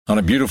On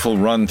a beautiful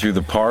run through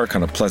the park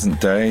on a pleasant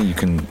day, you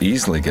can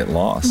easily get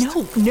lost.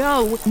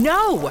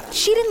 No!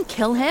 She didn't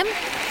kill him.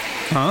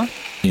 Huh?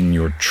 In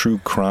your true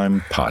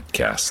crime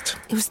podcast.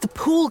 It was the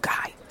pool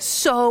guy.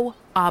 So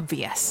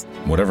obvious.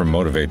 Whatever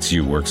motivates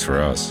you works for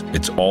us.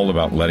 It's all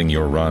about letting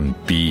your run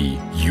be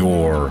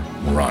your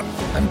run.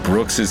 And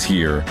Brooks is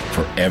here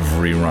for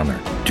every runner,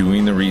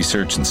 doing the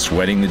research and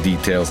sweating the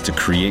details to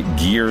create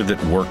gear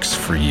that works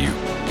for you.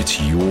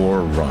 It's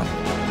your run.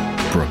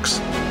 Brooks,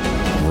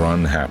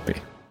 run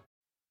happy.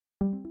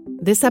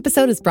 This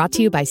episode is brought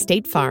to you by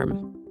State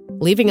Farm.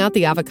 Leaving out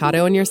the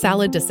avocado in your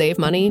salad to save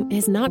money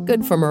is not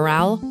good for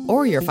morale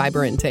or your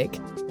fiber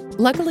intake.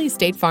 Luckily,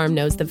 State Farm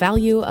knows the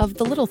value of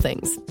the little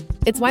things.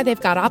 It's why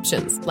they've got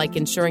options like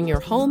insuring your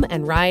home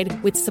and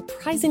ride with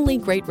surprisingly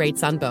great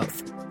rates on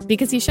both.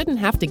 Because you shouldn't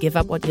have to give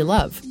up what you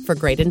love for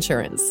great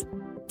insurance.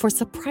 For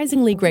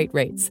surprisingly great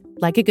rates,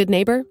 like a good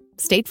neighbor,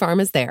 State Farm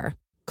is there.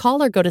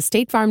 Call or go to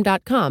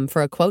statefarm.com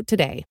for a quote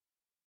today.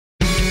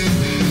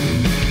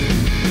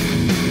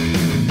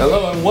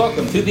 Hello and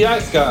welcome to The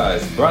Ice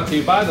Guys, brought to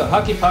you by the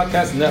Hockey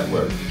Podcast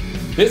Network.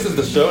 This is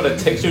the show that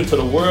takes you into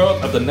the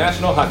world of the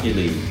National Hockey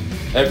League.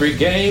 Every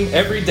game,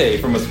 every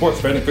day from a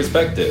sports betting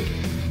perspective.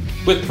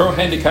 With pro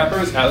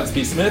handicappers Alex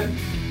P. Smith,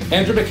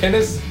 Andrew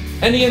McInnes,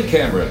 and Ian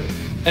Cameron,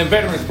 and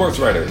veteran sports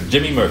writer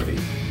Jimmy Murphy.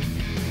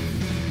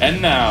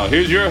 And now,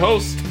 here's your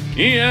host,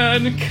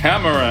 Ian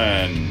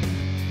Cameron.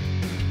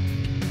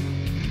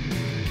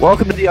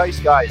 Welcome to The Ice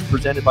Guys,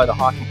 presented by the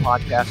Hockey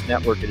Podcast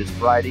Network. It is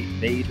Friday,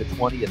 May the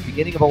 20th,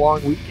 beginning of a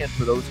long weekend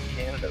for those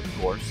in Canada, of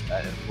course.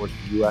 And of course,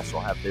 the U.S.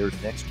 will have theirs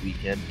next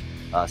weekend.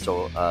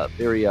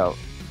 Very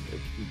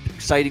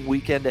exciting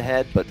weekend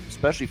ahead, but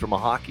especially from a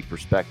hockey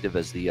perspective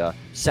as the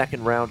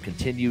second round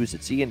continues.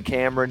 It's Ian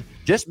Cameron,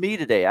 just me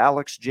today,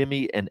 Alex,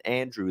 Jimmy, and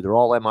Andrew. They're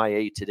all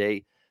MIA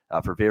today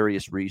for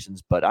various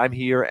reasons, but I'm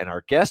here and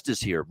our guest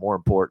is here, more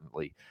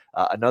importantly.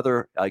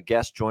 Another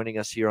guest joining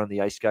us here on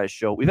the Ice Guys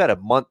show. We've had a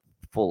month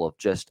full of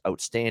just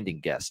outstanding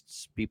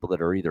guests, people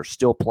that are either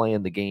still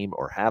playing the game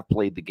or have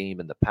played the game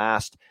in the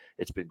past.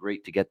 It's been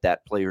great to get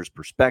that player's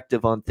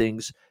perspective on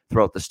things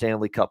throughout the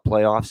Stanley Cup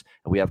playoffs.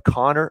 And we have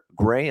Connor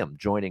Graham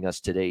joining us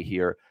today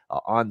here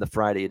on the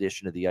Friday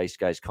edition of the Ice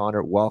Guys.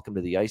 Connor, welcome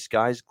to the Ice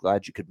Guys.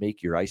 Glad you could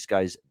make your Ice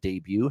Guys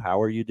debut.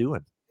 How are you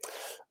doing?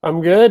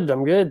 I'm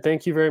good.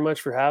 Thank you very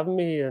much for having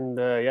me.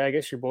 And I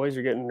guess your boys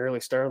are getting an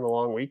early start on the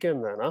long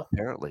weekend then, huh?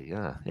 Apparently,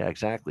 yeah,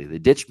 exactly. They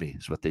ditched me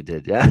is what they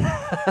did,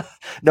 yeah.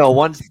 No,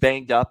 one's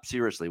banged up,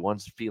 seriously.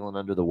 One's feeling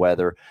under the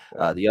weather.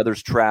 The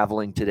other's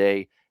traveling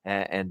today.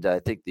 And I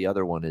think the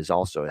other one is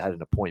also had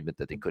an appointment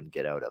that they couldn't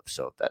get out of.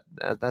 So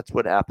that's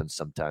what happens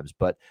sometimes.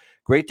 But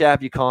great to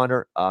have you,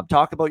 Connor.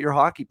 Talk about your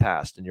hockey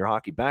past and your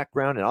hockey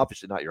background, and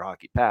obviously not your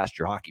hockey past,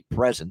 your hockey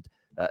present.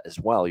 As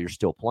well, you're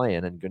still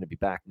playing and going to be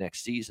back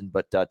next season.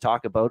 But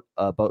talk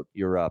about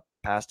your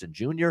past in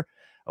junior,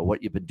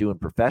 what you've been doing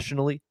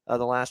professionally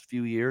the last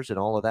few years, and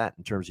all of that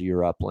in terms of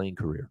your playing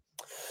career.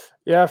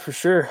 Yeah, for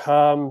sure.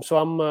 So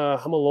I'm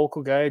a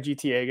local guy, a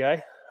GTA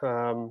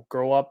guy.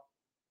 Grew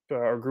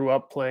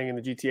up playing in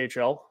the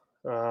GTHL.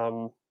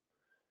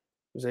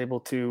 Was able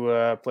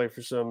to play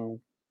for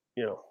some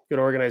good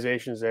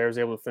organizations there. Was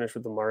able to finish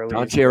with the Marlies.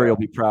 Ontario will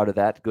be proud of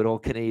that. Good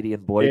old Canadian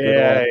boy.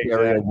 Yeah, good old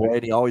Ontario exactly. boy.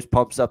 And he always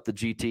pumps up the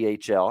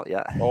GTHL.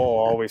 Yeah. Oh,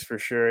 always for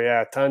sure.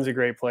 Yeah, tons of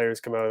great players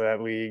come out of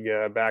that league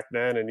back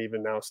then and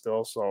even now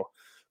still. So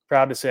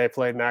proud to say I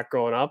played in that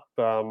growing up.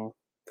 And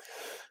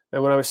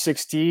when I was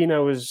 16, I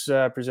was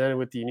presented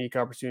with the unique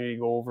opportunity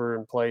to go over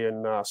and play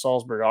in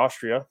Salzburg,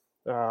 Austria.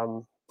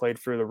 Played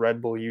for the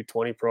Red Bull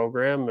U20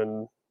 program,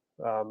 and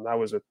that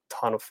was a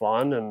ton of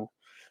fun. And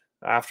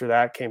after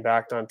that, came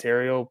back to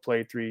Ontario,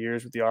 played 3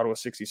 years with the Ottawa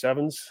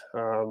 67s.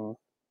 And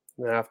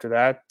after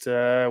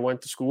that,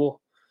 went to school,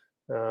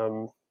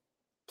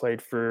 played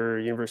for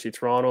University of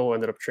Toronto,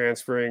 ended up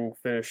transferring,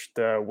 finished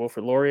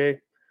Wilfrid Laurier,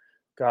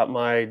 got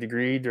my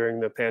degree during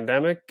the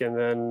pandemic, and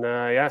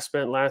then,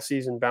 spent last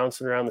season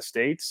bouncing around the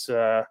States,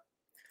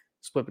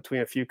 split between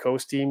a few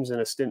coast teams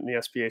and a stint in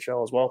the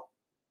SPHL as well.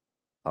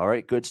 All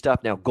right, good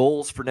stuff. Now,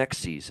 goals for next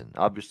season.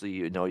 Obviously,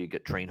 you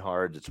get train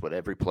hard. It's what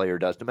every player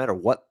does. No matter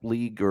what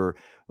league or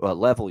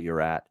level you're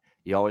at,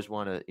 you always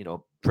want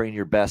to, train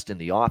your best in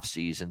the off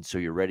season so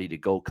you're ready to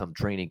go come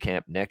training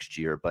camp next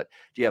year. But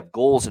do you have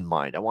goals in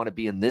mind? I want to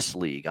be in this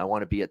league. I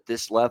want to be at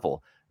this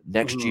level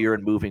next year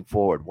and moving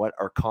forward. What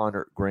are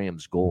Connor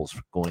Graham's goals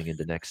going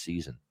into next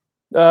season?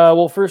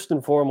 Well, first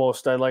and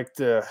foremost, I'd like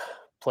to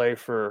play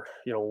for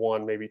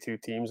one, maybe two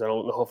teams. I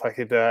don't know if I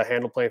could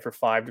handle playing for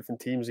 5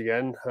 different teams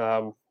again.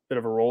 Bit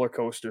of a roller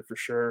coaster for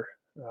sure.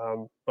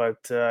 I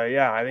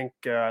think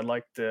I'd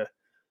like to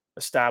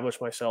establish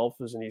myself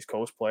as an East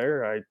Coast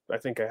player. I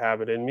think I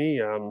have it in me.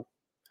 And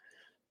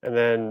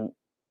then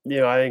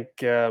I think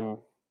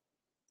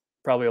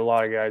probably a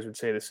lot of guys would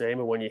say the same.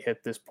 And when you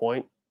hit this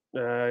point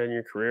in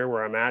your career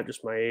where I'm at,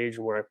 just my age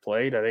and where I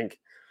played, I think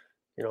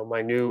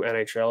my new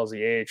NHL is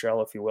the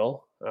AHL, if you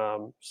will.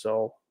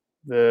 So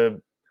the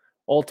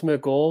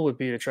ultimate goal would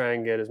be to try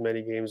and get as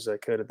many games as I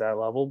could at that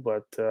level.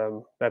 But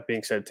that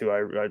being said, too,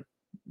 I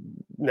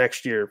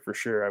next year for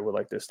sure, I would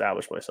like to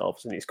establish myself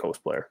as an East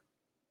Coast player.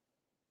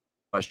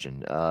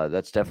 Question.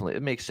 That's definitely,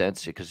 it makes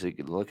sense because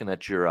looking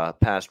at your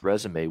past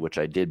resume, which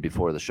I did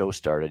before the show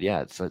started,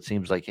 it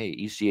seems like, hey,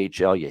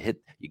 ECHL,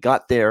 you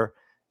got there,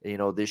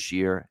 this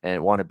year,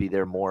 and want to be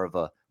there more of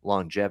a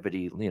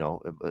longevity,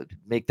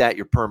 make that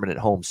your permanent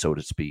home, so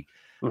to speak,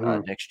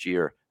 next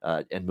year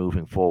and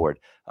moving forward.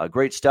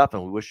 Great stuff,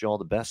 and we wish you all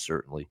the best,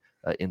 certainly,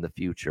 in the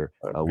future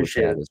with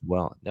that as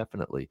well.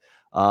 Definitely.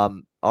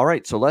 All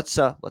right, so let's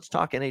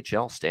talk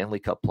NHL Stanley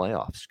Cup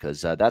playoffs,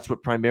 because that's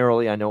what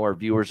primarily I know our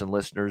viewers and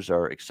listeners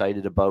are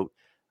excited about,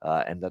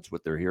 and that's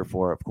what they're here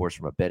for, of course,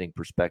 from a betting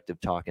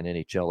perspective, talking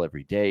NHL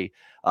every day.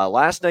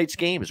 Last night's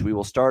games, we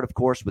will start, of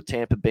course, with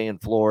Tampa Bay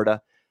and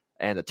Florida,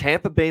 and the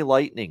Tampa Bay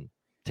Lightning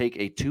take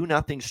a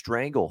 2-0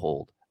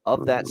 stranglehold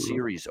of that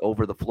series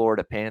over the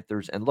Florida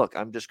Panthers. And look,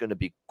 I'm just going to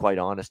be quite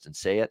honest and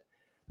say it.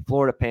 The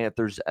Florida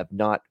Panthers have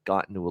not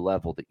gotten to a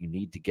level that you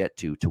need to get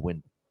to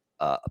win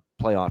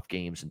playoff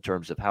games in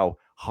terms of how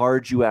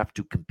hard you have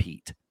to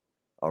compete.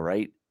 All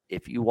right.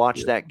 If you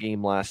watch that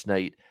game last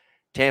night,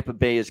 Tampa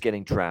Bay is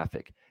getting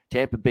traffic.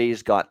 Tampa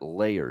Bay's got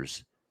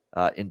layers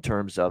in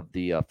terms of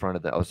the front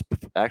of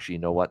the. Actually, you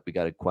know what? We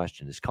got a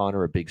question. Is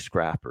Connor a big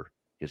scrapper?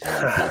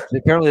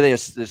 Apparently,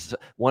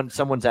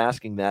 someone's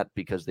asking that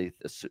because they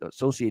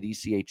associate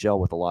ECHL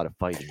with a lot of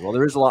fighting. Well,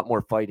 there is a lot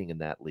more fighting in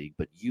that league,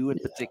 but you in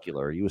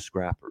particular, are you a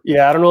scrapper?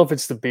 Yeah, I don't know if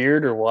it's the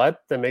beard or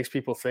what that makes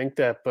people think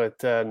that,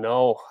 but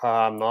no,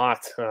 I'm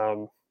not.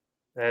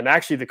 And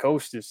actually, the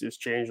coast has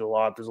changed a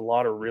lot. There's a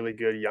lot of really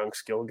good young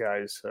skill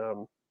guys.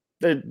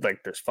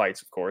 There's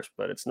fights, of course,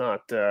 but it's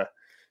not. I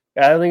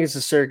don't think it's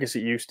the circus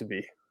it used to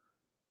be.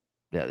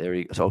 Yeah, there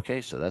you go. Okay,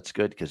 so that's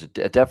good because it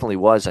definitely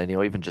was. I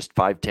know even just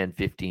 5, 10,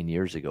 15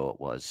 years ago it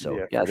was.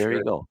 So, there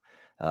you go.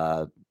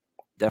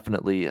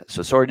 Definitely.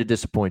 So sorry to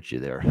disappoint you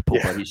there,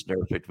 Buddy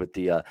Snurfit, with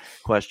the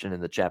question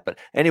in the chat. But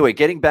anyway,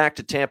 getting back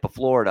to Tampa,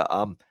 Florida.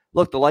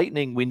 Look, the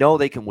Lightning, we know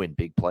they can win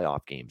big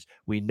playoff games.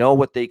 We know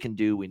what they can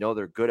do. We know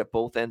they're good at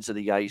both ends of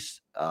the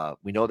ice.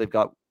 We know they've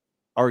got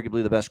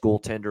arguably the best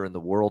goaltender in the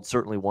world,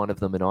 certainly one of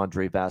them in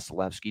Andrei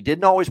Vasilevsky.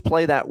 Didn't always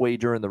play that way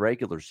during the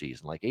regular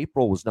season. Like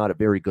April was not a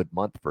very good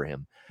month for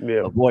him.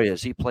 Yeah. But boy,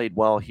 has he played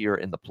well here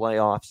in the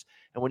playoffs.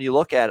 And when you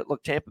look at it,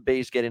 Tampa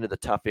Bay's getting to the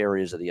tough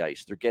areas of the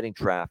ice. They're getting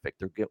traffic.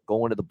 They're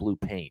going to the blue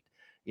paint.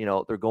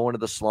 They're going to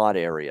the slot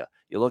area.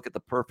 You look at the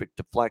perfect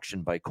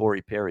deflection by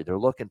Corey Perry. They're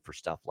looking for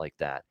stuff like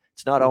that.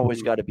 It's not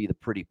always got to be the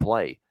pretty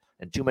play.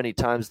 And too many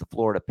times the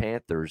Florida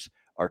Panthers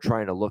are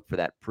trying to look for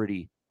that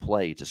pretty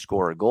play to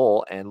score a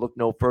goal, and look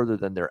no further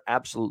than their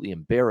absolutely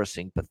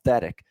embarrassing,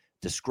 pathetic,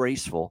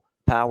 disgraceful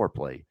power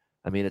play.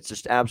 I mean, it's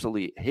just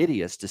absolutely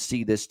hideous to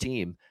see this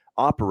team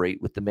operate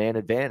with the man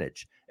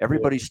advantage.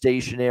 Everybody's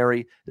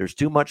stationary. There's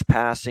too much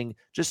passing.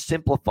 Just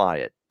simplify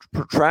it.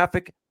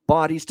 Traffic,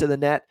 bodies to the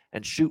net,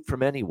 and shoot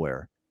from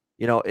anywhere.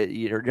 You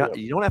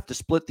don't have to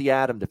split the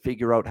atom to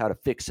figure out how to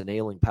fix an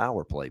ailing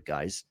power play,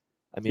 guys.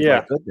 I mean,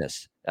 my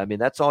goodness. I mean,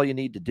 that's all you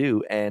need to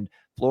do. And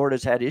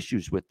Florida's had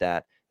issues with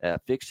that,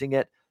 fixing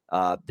it.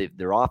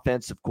 Their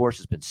offense, of course,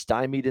 has been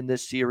stymied in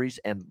this series.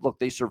 And look,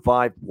 they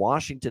survived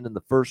Washington in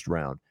the first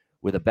round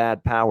with a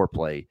bad power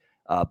play,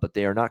 but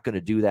they are not going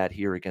to do that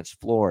here against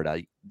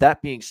Florida.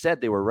 That being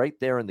said, they were right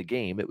there in the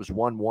game. It was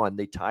 1-1.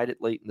 They tied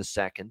it late in the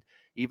second,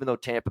 even though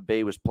Tampa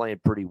Bay was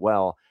playing pretty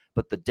well.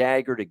 But the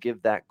dagger to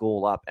give that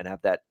goal up and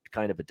have that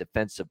kind of a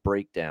defensive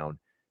breakdown,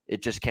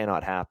 it just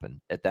cannot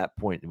happen at that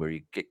point where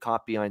you get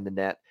caught behind the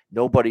net.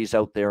 Nobody's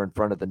out there in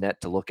front of the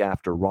net to look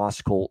after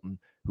Ross Colton,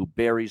 who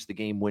buries the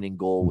game-winning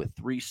goal with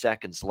 3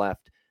 seconds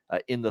left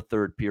in the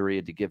third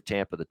period to give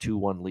Tampa the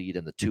 2-1 lead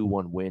and the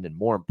 2-1 win, and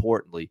more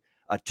importantly,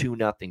 a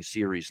 2-0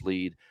 series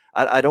lead.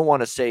 I don't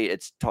want to say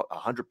it's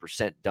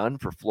 100% done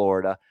for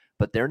Florida,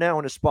 but they're now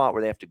in a spot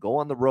where they have to go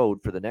on the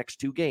road for the next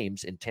 2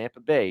 games in Tampa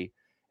Bay,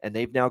 and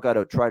they've now got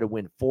to try to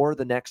win 4 of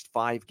the next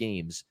 5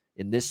 games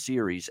in this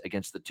series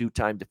against the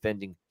 2-time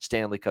defending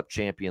Stanley Cup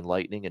champion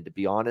Lightning. And to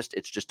be honest,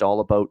 it's just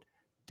all about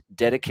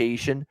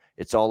dedication.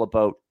 It's all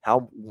about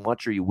how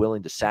much are you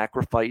willing to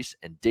sacrifice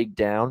and dig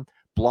down,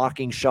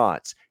 blocking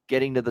shots,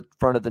 getting to the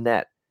front of the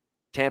net.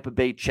 Tampa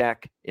Bay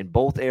check in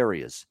both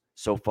areas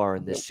so far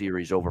in this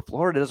series over.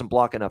 Florida doesn't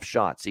block enough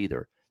shots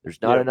either.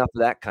 There's not enough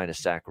of that kind of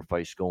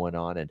sacrifice going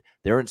on, and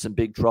they're in some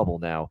big trouble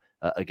now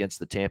against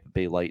the Tampa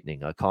Bay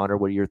Lightning. Connor,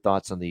 what are your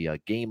thoughts on the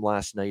game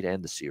last night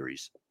and the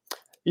series?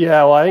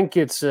 Yeah, well, I think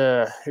it's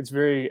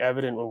very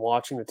evident when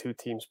watching the two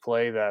teams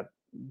play that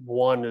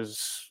one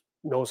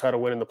knows how to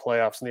win in the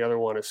playoffs and the other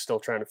one is still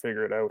trying to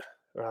figure it out.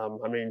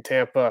 I mean,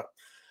 Tampa,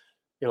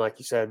 like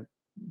you said,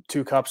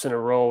 2 cups in a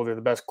row. They're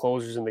the best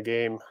closers in the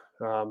game.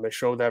 They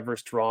showed that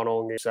versus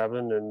Toronto in Game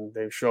 7, and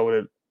they've showed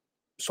it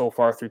so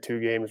far through 2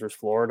 games versus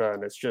Florida.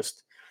 And it's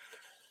just,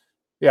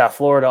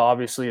 Florida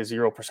obviously is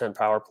 0%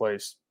 power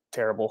plays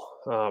terrible,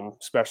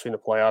 especially in the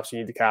playoffs. You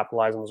need to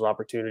capitalize on those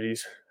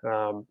opportunities.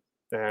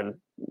 And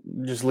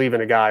just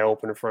leaving a guy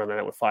open in front of the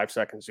net with 5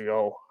 seconds to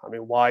go. I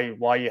mean,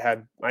 why you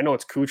had – I know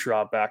it's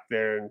Kucherov back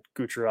there, and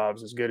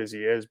Kucherov's as good as he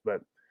is,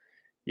 but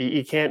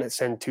you can't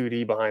send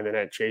 2D behind the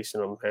net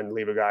chasing them and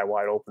leave a guy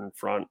wide open in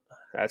front.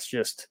 That's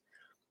just,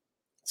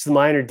 it's the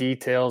minor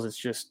details. It's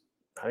just,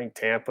 I think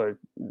Tampa,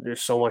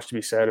 there's so much to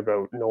be said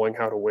about knowing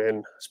how to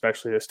win,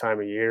 especially this time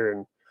of year.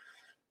 And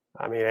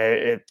I mean,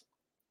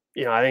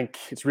 I think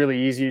it's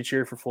really easy to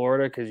cheer for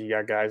Florida because you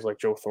got guys like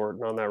Joe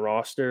Thornton on that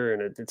roster,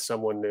 and it's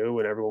someone new,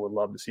 and everyone would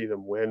love to see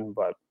them win.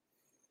 But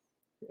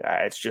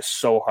it's just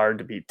so hard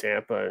to beat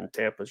Tampa, and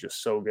Tampa's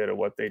just so good at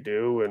what they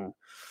do. And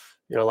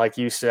like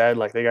you said,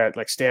 like they got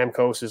like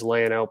Stamkos is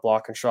laying out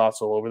blocking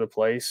shots all over the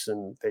place,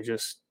 and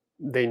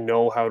they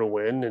know how to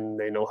win and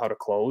they know how to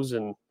close,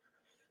 and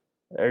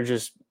they're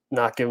just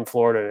not giving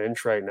Florida an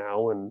inch right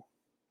now. And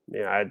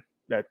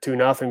that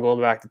 2-0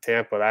 going back to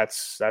Tampa,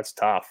 that's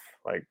tough.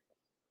 Like,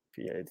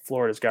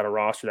 Florida's got a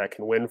roster that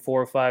can win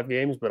 4 or 5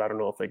 games, but I don't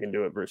know if they can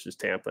do it versus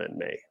Tampa in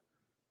May.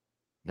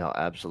 No,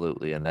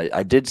 absolutely. And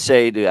I did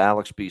say to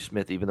Alex B.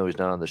 Smith, even though he's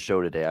not on the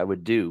show today, I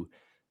would do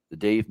the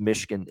Dave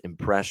Mishkin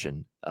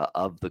impression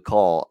of the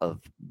call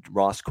of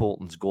Ross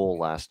Colton's goal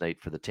last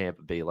night for the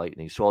Tampa Bay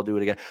Lightning. So I'll do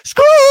it again.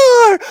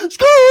 Score!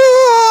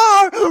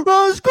 Score!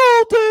 Ross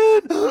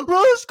Colton!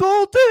 Ross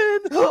Colton!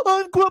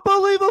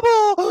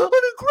 Unbelievable! An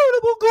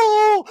incredible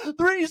goal!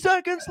 3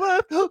 seconds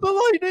left.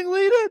 The Lightning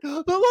lead it. The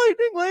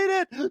Lightning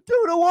lead it.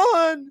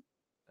 2-1.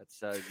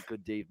 That's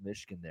good Dave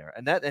Mishkin there.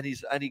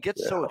 And he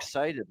gets so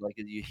excited. Like,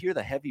 you hear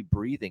the heavy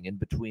breathing in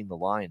between the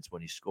lines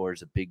when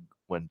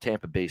when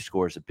Tampa Bay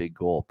scores a big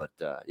goal. But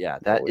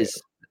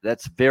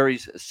that's very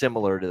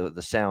similar to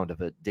the sound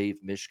of a Dave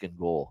Mishkin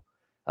goal,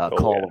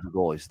 call of the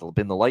goal. He's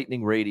been the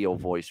Lightning radio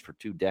voice for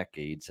 2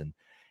 decades, and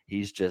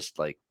he's just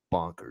like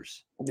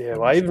bonkers. Yeah,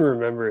 well, I even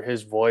remember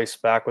his voice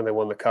back when they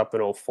won the Cup in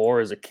 2004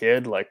 as a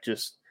kid. Like,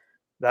 just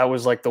that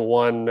was like the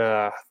one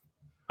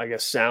I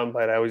guess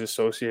soundbite I was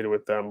associated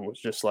with them was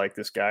just like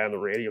this guy on the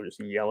radio just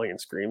yelling and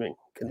screaming.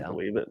 Couldn't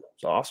believe it.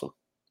 It's awesome.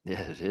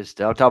 Yeah, it is.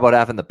 Talk about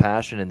having the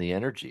passion and the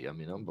energy. I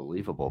mean,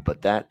 unbelievable.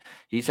 But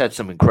he's had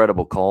some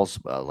incredible calls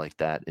like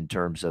that in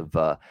terms of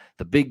the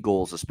big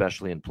goals,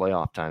 especially in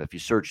playoff time. If you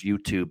search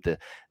YouTube,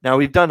 now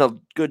we've done a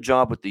good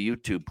job with the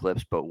YouTube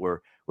clips, but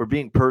we're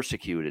being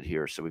persecuted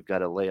here, so we've got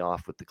to lay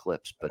off with the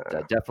clips.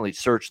 But definitely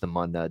search them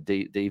on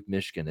Dave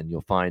Mishkin, and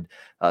you'll find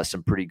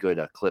some pretty good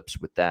clips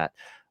with that.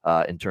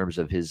 In terms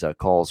of his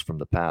calls from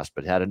the past,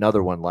 but had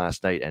another one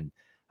last night. And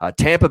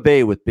Tampa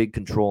Bay with big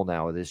control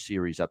now of this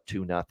series, up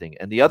 2-0.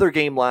 And the other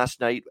game last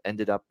night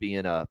ended up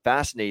being a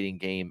fascinating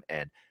game.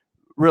 And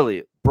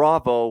really,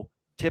 bravo,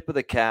 tip of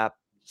the cap,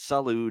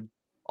 salute,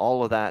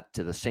 all of that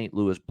to the St.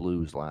 Louis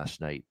Blues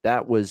last night.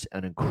 That was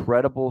an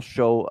incredible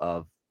show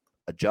of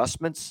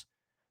adjustments,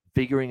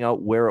 figuring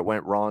out where it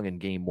went wrong in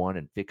game 1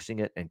 and fixing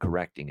it and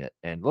correcting it.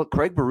 And look,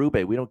 Craig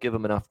Berube, we don't give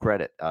him enough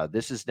credit.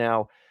 This is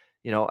now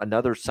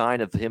another sign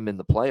of him in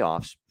the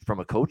playoffs from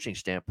a coaching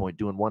standpoint,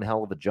 doing one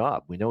hell of a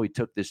job. We know he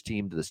took this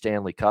team to the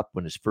Stanley Cup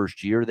in his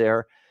first year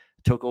there,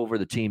 took over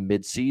the team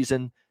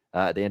mid-season.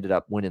 They ended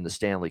up winning the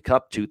Stanley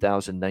Cup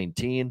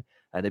 2019,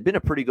 and they've been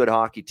a pretty good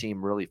hockey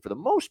team, really, for the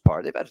most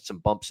part. They've had some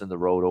bumps in the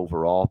road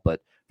overall,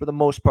 but for the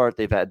most part,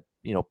 they've had,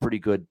 pretty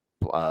good.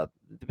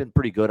 They've been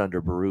pretty good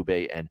under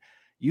Berube, and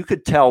you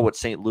could tell what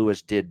St.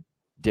 Louis did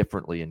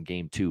differently in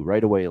Game 2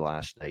 right away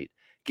last night.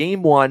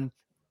 Game 1,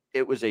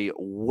 it was a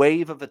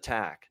wave of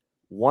attack,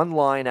 one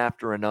line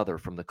after another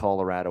from the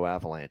Colorado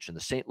Avalanche, and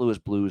the St. Louis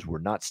Blues were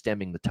not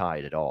stemming the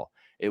tide at all.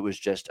 It was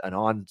just an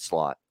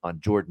onslaught on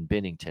Jordan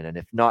Binnington, and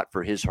if not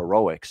for his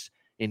heroics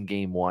in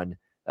Game 1,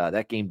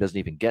 that game doesn't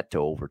even get to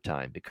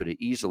overtime. It could have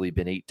easily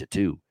been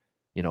 8-2,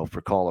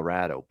 for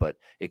Colorado, but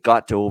it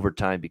got to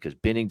overtime because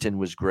Binnington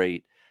was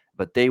great,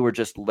 but they were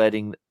just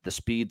letting the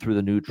speed through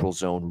the neutral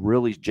zone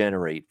really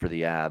generate for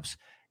the Avs,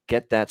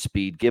 get that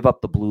speed, give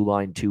up the blue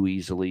line too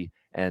easily,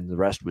 and the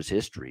rest was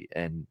history.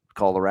 And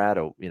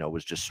Colorado,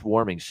 was just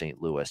swarming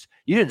St. Louis.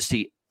 You didn't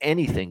see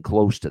anything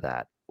close to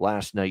that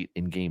last night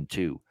in Game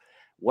 2.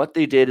 What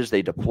they did is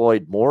they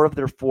deployed more of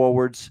their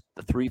forwards,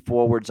 the 3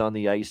 forwards on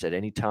the ice at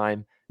any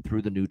time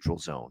through the neutral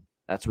zone.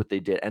 That's what they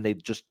did. And they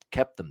just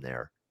kept them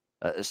there,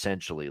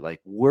 essentially. Like,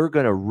 we're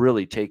going to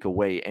really take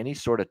away any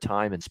sort of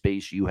time and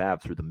space you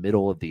have through the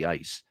middle of the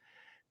ice.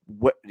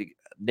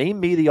 Name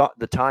me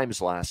the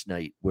times last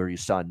night where you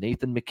saw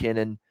Nathan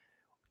McKinnon,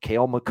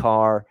 Cale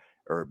Makar,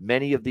 or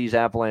many of these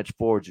Avalanche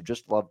forwards who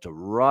just love to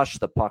rush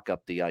the puck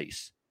up the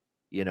ice,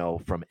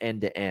 from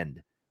end to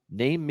end.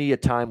 Name me a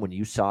time when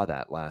you saw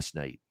that last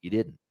night. You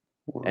didn't.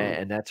 Wow.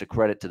 And that's a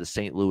credit to the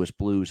St. Louis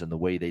Blues and the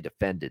way they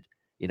defended,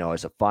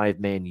 as a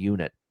 5-man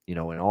unit, in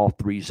all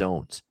 3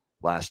 zones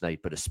last night,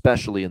 but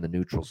especially in the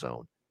neutral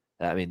zone.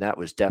 I mean, that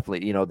was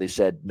definitely, they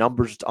said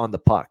numbers on the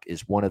puck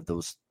is one of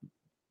those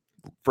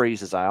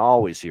phrases I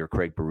always hear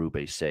Craig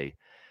Berube say.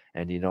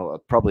 And,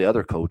 probably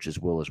other coaches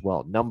will as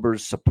well.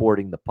 Numbers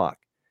supporting the puck.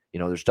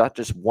 There's not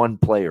just one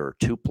player or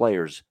 2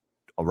 players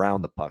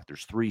around the puck.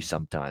 There's 3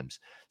 sometimes,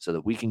 so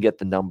that we can get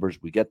the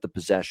numbers, we get the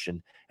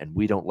possession, and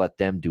we don't let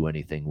them do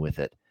anything with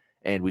it.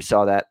 And we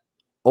saw that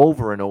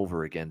over and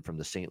over again from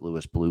the St.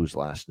 Louis Blues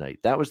last night.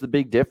 That was the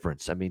big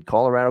difference. I mean,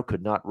 Colorado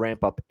could not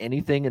ramp up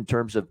anything in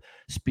terms of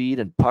speed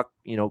and puck,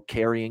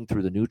 carrying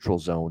through the neutral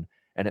zone,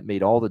 and it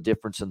made all the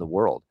difference in the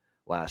world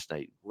last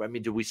night. I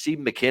mean, do we see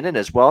McKinnon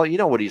as well? You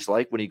know what he's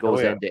like when he goes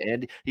end to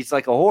end. He's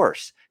like a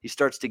horse. He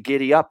starts to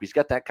giddy up. He's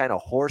got that kind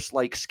of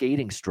horse-like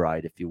skating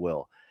stride, if you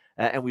will.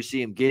 And we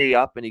see him giddy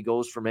up, and he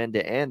goes from end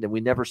to end, and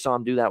we never saw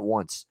him do that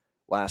once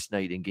last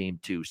night in Game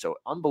 2. So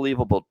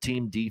unbelievable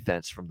team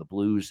defense from the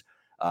Blues.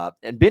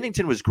 And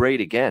Binnington was great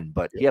again,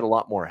 but he had a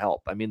lot more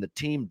help. I mean, the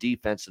team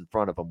defense in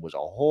front of him was a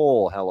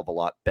whole hell of a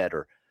lot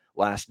better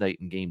last night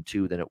in Game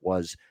 2 than it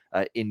was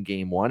in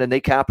Game 1. And they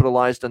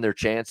capitalized on their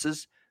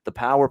chances. The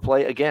power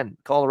play, again,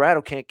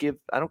 Colorado can't give,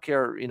 I don't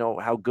care,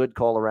 how good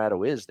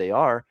Colorado is,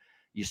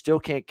 you still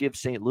can't give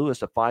St.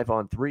 Louis a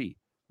 5-on-3,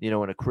 in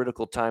a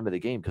critical time of the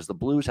game, because the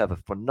Blues have a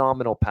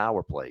phenomenal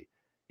power play.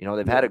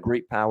 They've had a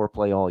great power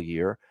play all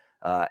year.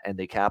 And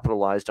they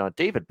capitalized on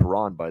David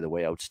Perron, by the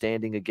way,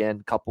 outstanding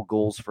again. Couple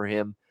goals for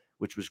him,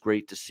 which was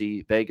great to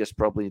see. Vegas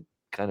probably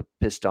kind of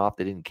pissed off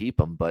they didn't keep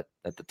him, but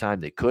at the time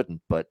they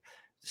couldn't. But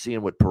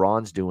seeing what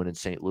Perron's doing in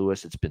St.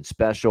 Louis, it's been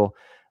special.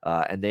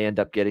 And they end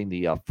up getting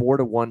the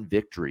 4-1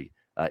 victory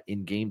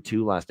in Game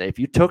 2 last night. If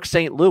you took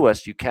St.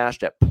 Louis, you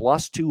cashed at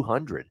plus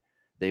 200.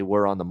 They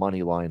were on the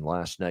money line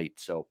last night.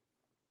 So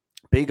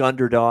big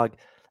underdog.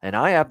 And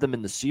I have them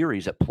in the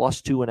series at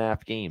plus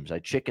 2.5 games. I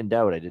chickened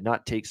out. I did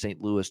not take St.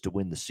 Louis to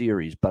win the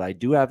series, but I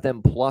do have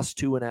them plus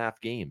 2.5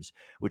 games,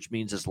 which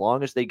means as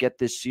long as they get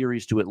this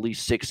series to at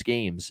least 6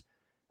 games,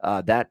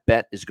 that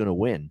bet is going to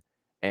win.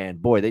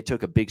 And boy, they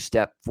took a big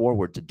step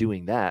forward to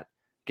doing that,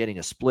 getting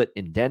a split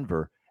in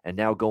Denver, and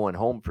now going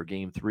home for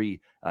Game 3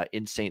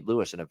 in St.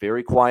 Louis. And a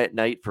very quiet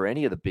night for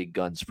any of the big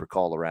guns for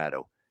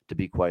Colorado, to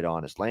be quite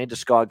honest.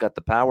 Landeskog got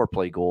the power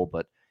play goal,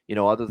 but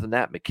other than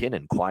that,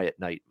 McKinnon, quiet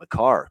night.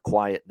 Makar,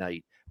 quiet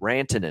night.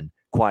 Rantanen,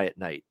 quiet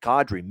night.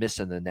 Kadri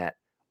missing the net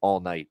all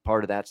night.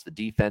 Part of that's the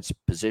defense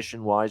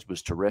position-wise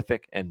was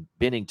terrific, and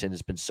Binnington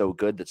has been so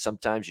good that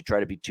sometimes you try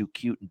to be too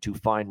cute and too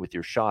fine with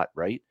your shot,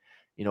 right?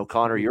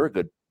 Connor, you're a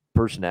good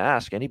person to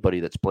ask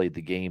anybody that's played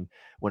the game.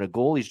 When a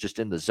goalie's just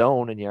in the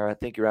zone and I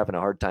think you're having a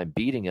hard time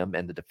beating him,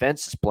 and the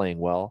defense is playing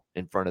well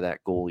in front of that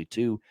goalie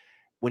too,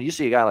 when you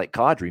see a guy like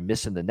Kadri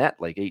missing the net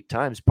like 8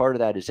 times, part of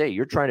that is, hey,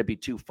 you're trying to be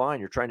too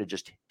fine. You're trying to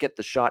just get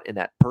the shot in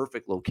that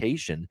perfect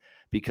location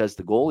because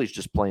the goalie's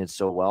just playing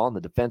so well and the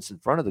defense in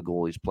front of the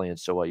goalie's playing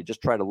so well. You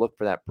just try to look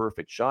for that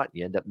perfect shot and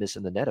you end up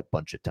missing the net a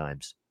bunch of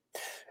times.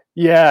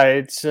 Yeah,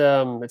 it's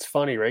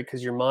funny, right?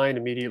 Because your mind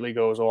immediately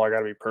goes, "Oh, I got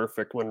to be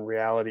perfect," when in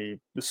reality,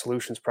 the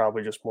solution's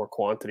probably just more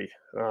quantity.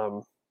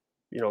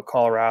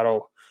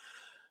 Colorado,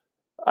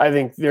 I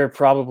think they're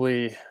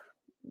probably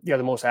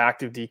the most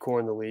active decor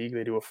in the league.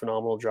 They do a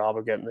phenomenal job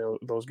of getting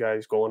those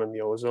guys going in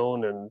the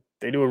ozone, and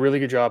they do a really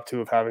good job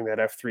too of having that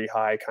F3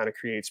 high kind of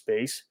create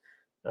space.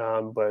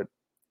 But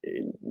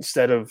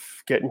instead of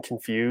getting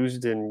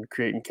confused and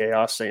creating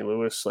chaos, St.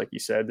 Louis, like you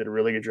said, did a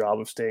really good job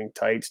of staying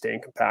tight,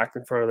 staying compact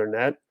in front of their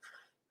net.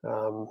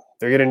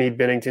 They're going to need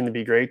Binnington to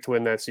be great to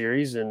win that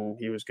series, and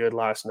he was good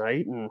last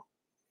night. And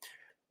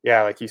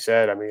yeah, like you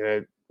said, I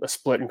mean, a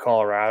split in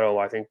Colorado,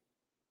 I think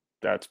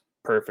that's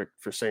perfect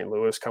for St.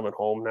 Louis coming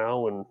home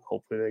now, and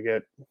hopefully they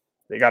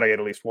got to get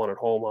at least one at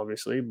home,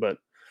 obviously. But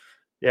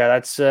yeah,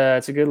 that's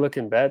it's a good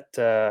looking bet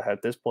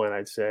at this point.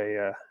 I'd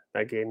say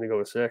that game to go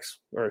to 6,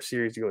 or a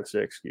series to go to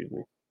 6, excuse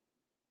me.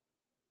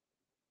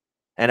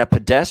 And a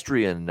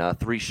pedestrian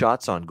 3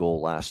 shots on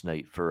goal last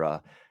night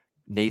for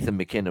Nathan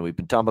McKinnon. We've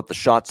been talking about the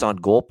shots on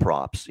goal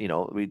props.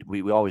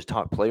 We always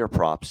talk player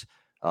props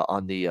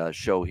on the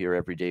show here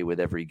every day with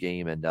every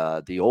game, and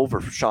the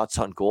over shots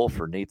on goal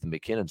for Nathan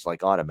McKinnon's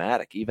like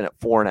automatic, even at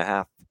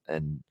 4.5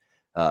 and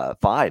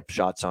 5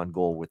 shots on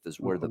goal with this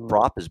where the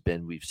prop has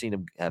been. We've seen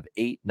him have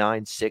 8,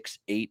 9, 6,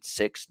 8,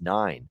 6,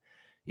 9,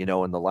 in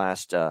the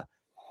last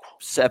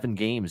 7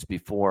 games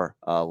before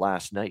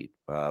last night,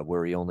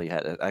 where he only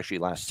had actually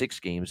last 6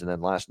 games, and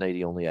then last night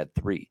he only had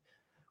 3,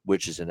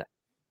 which is an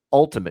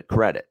ultimate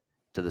credit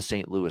to the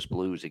St. Louis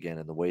Blues again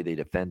and the way they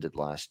defended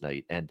last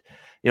night. And,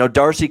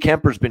 Darcy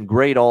Kemper's been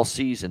great all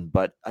season,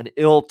 but an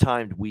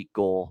ill-timed weak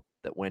goal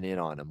that went in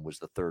on him was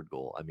the 3rd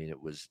goal. I mean,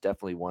 it was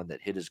definitely one that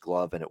hit his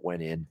glove and it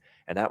went in,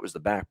 and that was the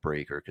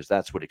backbreaker because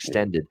that's what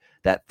extended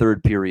that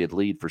 3rd period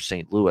lead for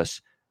St.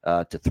 Louis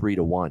to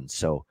 3-1.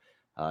 So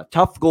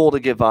tough goal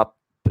to give up,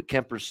 but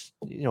Kemper's,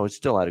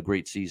 still had a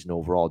great season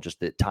overall. Just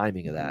the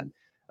timing of that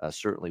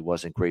certainly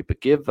wasn't great,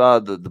 but give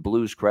the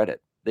Blues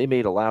credit. They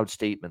made a loud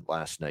statement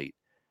last night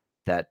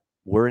that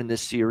we're in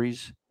this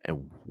series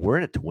and we're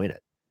in it to win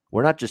it.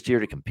 We're not just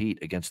here to compete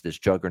against this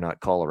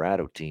juggernaut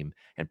Colorado team.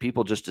 And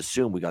people just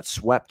assume we got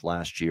swept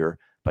last year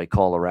by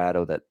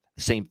Colorado, that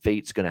the same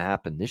fate's going to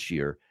happen this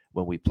year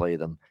when we play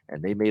them.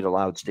 And they made a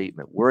loud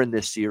statement. We're in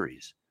this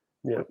series.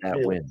 Yeah,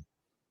 win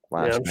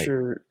last I'm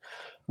night.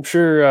 I'm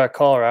sure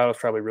Colorado's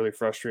probably really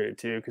frustrated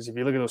too, because if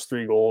you look at those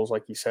 3 goals,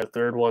 like you said,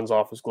 3rd one's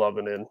off his glove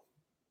and in,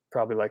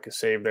 probably like a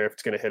save there if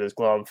it's going to hit his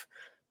glove.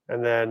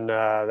 And then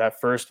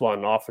that 1st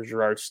one off of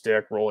Girard's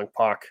stick, rolling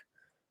puck.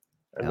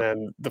 and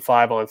then the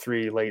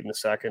 5-on-3 late in the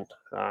second.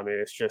 I mean,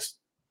 it's just,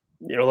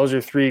 those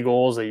are 3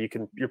 goals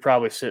that you're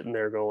probably sitting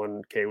there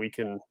going, okay, we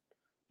can,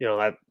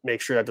 that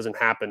make sure that doesn't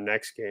happen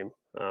next game.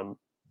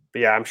 But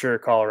yeah, I'm sure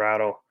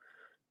Colorado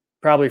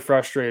probably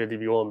frustrated to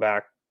be going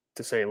back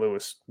to St.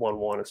 Louis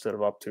 1-1 instead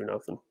of up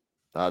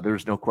 2-0.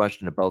 There's no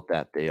question about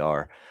that. They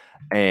are.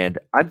 And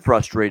I'm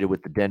frustrated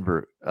with the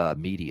Denver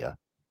media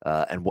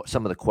and what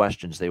some of the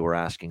questions they were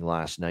asking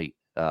last night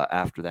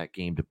after that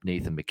game to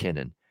Nathan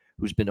MacKinnon,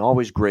 who's been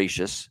always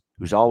gracious,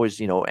 who's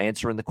always,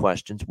 answering the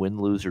questions, win,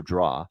 lose, or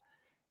draw.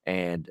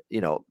 And,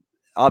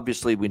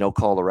 obviously we know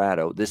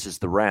Colorado, this is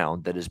the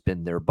round that has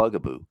been their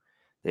bugaboo.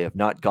 They have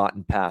not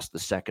gotten past the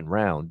second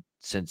round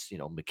since,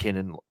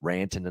 MacKinnon,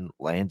 Rantanen, and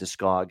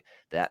Landeskog,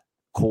 that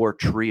core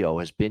trio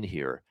has been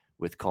here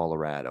with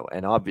Colorado.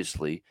 And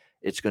obviously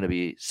it's going to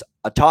be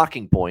a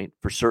talking point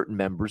for certain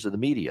members of the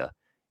media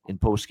in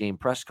post-game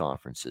press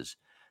conferences.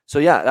 So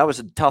yeah, that was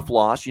a tough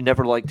loss. You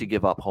never like to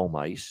give up home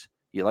ice.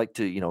 You like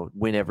to,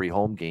 win every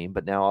home game,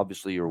 but now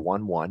obviously you're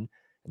 1-1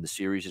 and the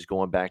series is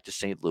going back to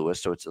St. Louis.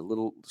 So it's a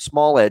little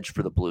small edge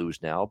for the Blues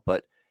now.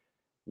 But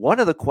one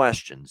of the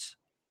questions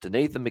to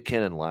Nathan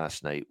MacKinnon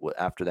last night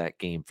after that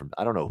game from,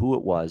 I don't know who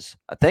it was.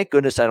 Thank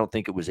goodness I don't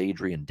think it was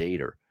Adrian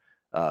Dater,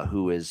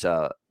 who is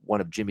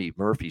one of Jimmy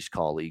Murphy's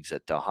colleagues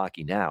at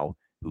Hockey Now,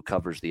 who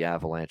covers the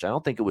Avalanche. I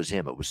don't think it was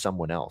him. It was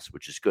someone else,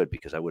 which is good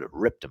because I would have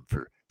ripped him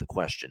for the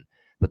question.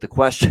 But the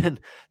question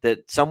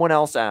that someone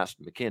else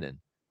asked MacKinnon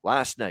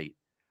last night,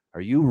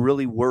 are you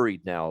really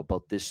worried now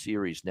about this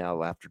series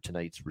now after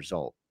tonight's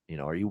result?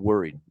 Are you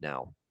worried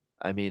now?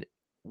 I mean,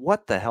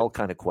 what the hell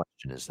kind of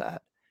question is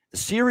that? The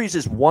series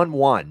is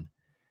 1-1.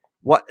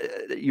 What,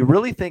 you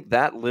really think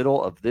that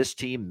little of this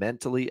team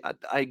mentally?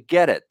 I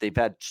get it. They've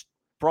had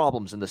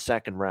problems in the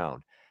second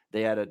round.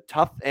 They had a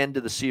tough end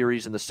of the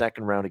series in the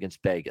second round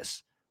against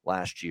Vegas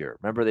last year.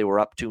 Remember, they were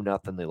up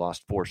 2-0. They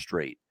lost 4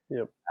 straight.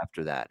 Yep.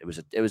 After that, it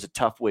was a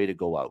tough way to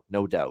go out,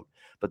 no doubt.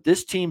 But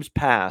this team's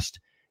past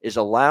is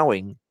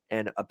allowing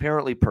and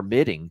apparently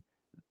permitting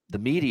the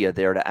media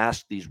there to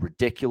ask these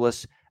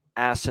ridiculous,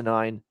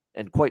 asinine,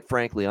 and quite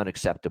frankly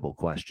unacceptable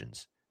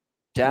questions.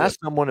 To ask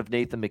someone of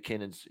Nathan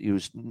MacKinnon's,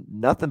 who's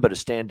nothing but a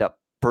stand-up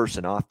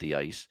person off the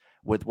ice,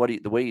 with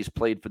the way he's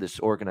played for this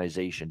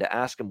organization, to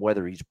ask him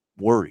whether he's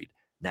worried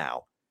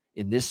now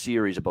in this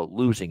series about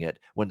losing it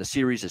when the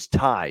series is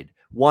tied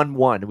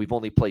 1-1 and we've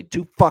only played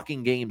 2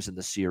 fucking games in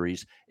the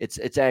series.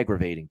 It's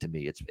aggravating to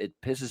me. It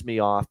pisses me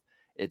off.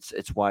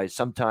 It's why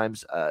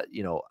sometimes I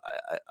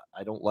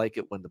don't like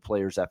it when the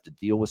players have to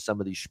deal with some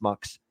of these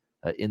schmucks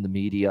in the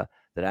media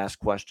that ask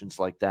questions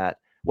like that.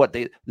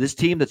 This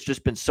team that's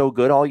just been so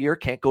good all year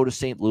can't go to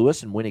St.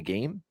 Louis and win a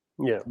game?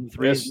 Yeah.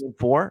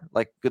 3-4.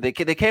 Like they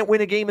can't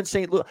win a game in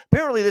St. Louis.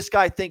 Apparently this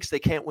guy thinks they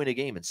can't win a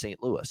game in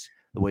St. Louis,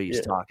 the way he's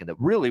talking. That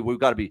really we've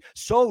got to be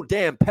so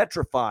damn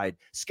petrified,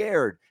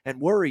 scared, and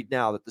worried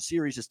now that the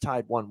series is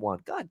tied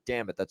 1-1. God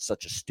damn it, that's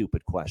such a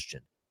stupid question.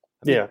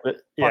 I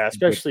mean,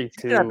 especially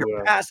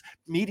to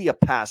media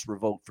pass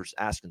revoked for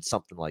asking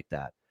something like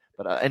that.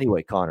 But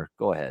anyway, Connor,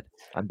 go ahead.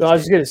 I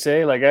was just gonna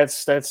say, like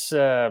that's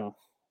of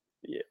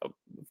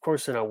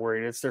course they're not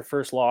worried. It's their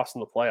first loss in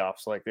the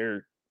playoffs. Like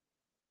they're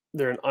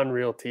an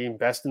unreal team,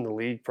 best in the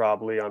league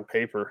probably on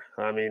paper.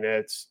 I mean,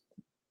 it's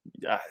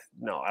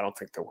no, I don't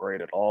think they're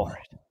worried at all.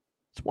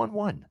 It's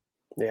 1-1.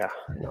 Yeah,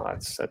 no,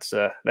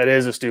 that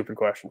is a stupid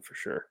question for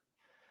sure.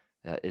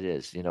 It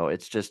is.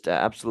 It's just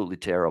absolutely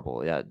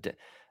terrible. Yeah.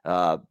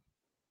 I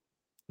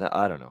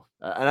don't know.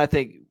 And I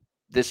think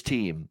this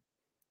team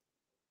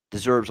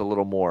deserves a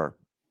little more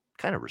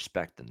kind of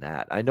respect than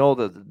that. I know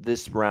that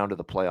this round of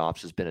the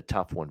playoffs has been a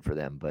tough one for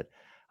them, but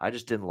I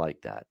just didn't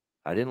like that.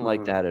 I didn't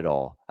like that at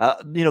all.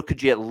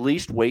 Could you at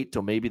least wait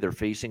till maybe they're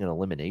facing an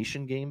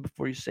elimination game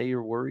before you say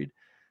you're worried?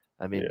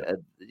 I mean,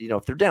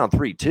 if they're down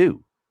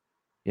 3-2,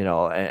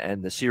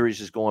 and the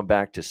series is going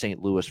back to St.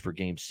 Louis for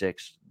game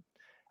 6,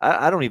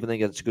 I don't even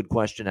think that's a good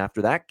question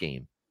after that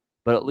game.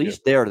 But at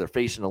least they're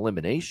facing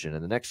elimination.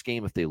 And the next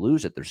game, if they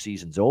lose it, their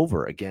season's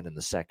over again in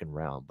the second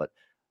round. But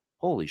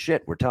holy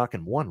shit, we're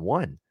talking 1-1.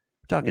 We're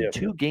talking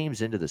 2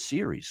 games into the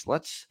series.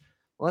 Let's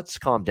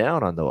calm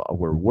down on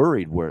we're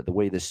worried where the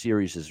way this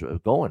series is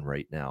going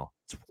right now.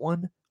 It's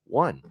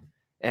 1-1.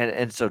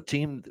 And so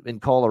team in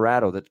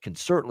Colorado that can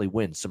certainly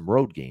win some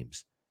road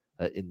games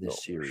in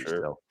this series.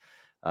 Sure.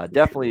 So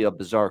definitely a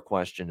bizarre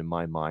question in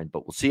my mind,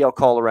 but we'll see how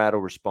Colorado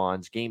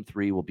responds. Game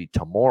 3 will be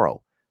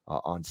tomorrow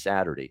on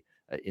Saturday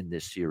in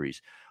this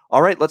series.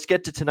 All right, let's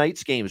get to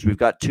tonight's games. We've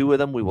got 2 of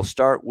them. We will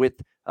start with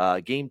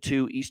Game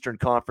 2, Eastern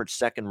Conference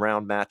second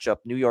round matchup.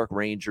 New York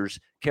Rangers,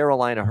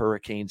 Carolina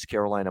Hurricanes.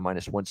 Carolina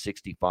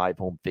 -165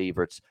 home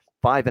favorites.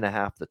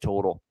 5.5 the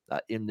total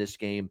in this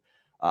game.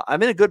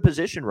 I'm in a good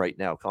position right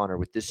now, Connor,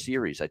 with this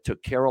series. I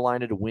took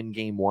Carolina to win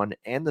Game 1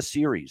 and the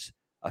series.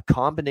 A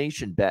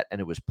combination bet,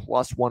 and it was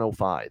plus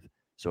 105.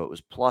 So it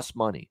was plus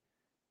money.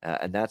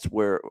 And that's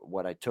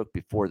what I took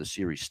before the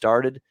series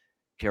started.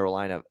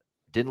 Carolina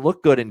didn't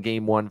look good in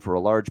Game 1 for a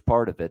large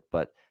part of it,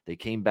 but they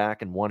came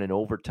back and won in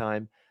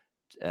overtime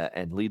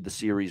and lead the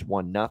series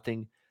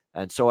 1-0.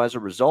 And so as a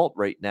result,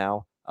 right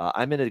now,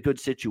 I'm in a good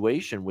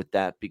situation with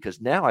that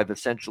because now I've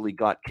essentially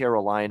got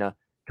Carolina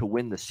to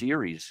win the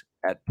series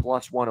at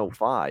plus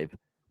 105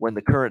 when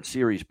the current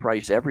series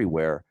price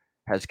everywhere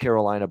has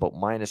Carolina about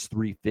minus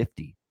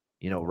 350,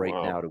 right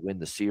Wow. now to win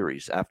the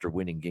series after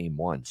winning game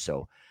one.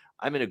 So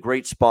I'm in a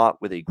great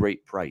spot with a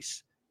great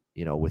price,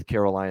 with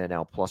Carolina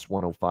now plus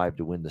 105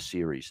 to win the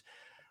series.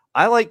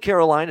 I like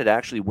Carolina to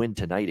actually win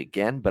tonight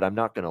again, but I'm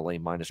not going to lay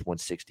minus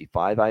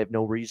 165. I have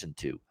no reason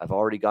to. I've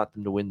already got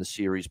them to win the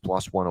series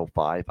plus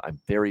 105. I'm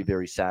very,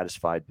 very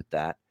satisfied with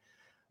that.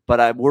 But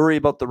I worry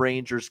about the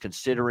Rangers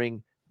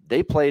considering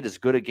they played as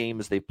good a game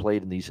as they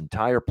played in these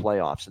entire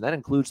playoffs, and that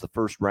includes the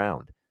first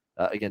round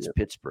against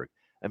Pittsburgh.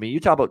 I mean,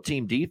 you talk about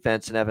team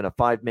defense and having a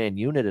five-man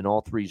unit in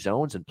all three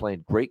zones and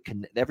playing great.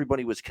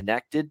 Everybody was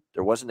connected.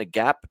 There wasn't a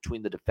gap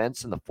between the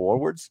defense and the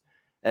forwards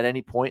at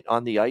any point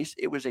on the ice.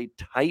 It was a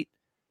tight,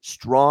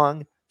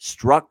 strong,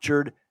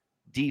 structured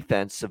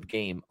defensive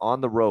game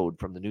on the road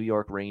from the New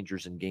York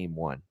Rangers in game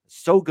one.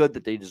 So good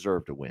that they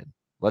deserve to win.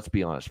 Let's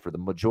be honest. For the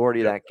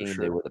majority of that game,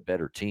 they were the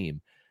better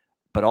team.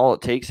 But all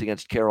it takes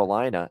against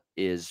Carolina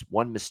is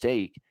one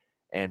mistake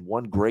and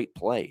one great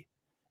play.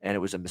 And it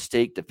was a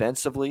mistake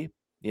defensively,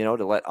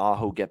 to let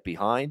Aho get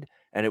behind.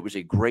 And it was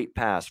a great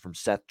pass from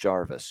Seth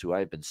Jarvis, who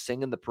I've been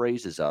singing the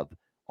praises of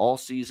all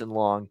season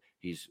long.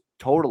 He's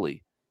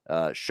totally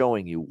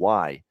showing you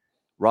why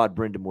Rod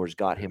Brindamore's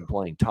got him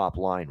playing top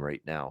line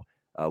right now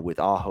with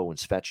Aho and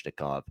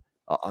Svechnikov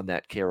on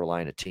that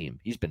Carolina team.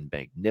 He's been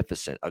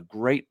magnificent. A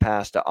great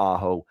pass to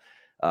Aho,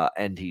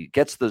 and he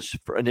gets this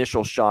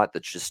initial shot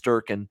that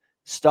Shesterkin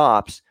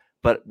stops.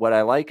 But what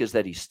I like is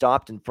that he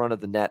stopped in front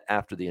of the net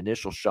after the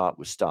initial shot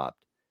was stopped.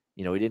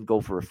 He didn't go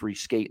for a free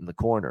skate in the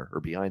corner or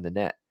behind the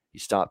net. He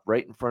stopped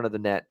right in front of the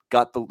net,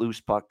 got the loose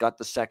puck, got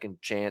the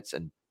second chance,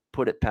 and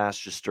put it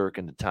past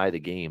Shesterkin to tie the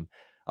game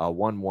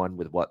 1-1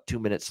 with 2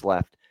 minutes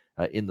left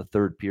in the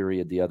third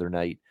period the other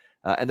night.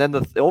 And then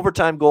the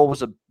overtime goal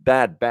was a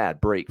bad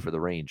break for the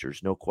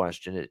Rangers, no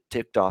question. It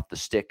ticked off the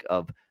stick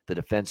of the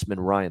defenseman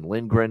Ryan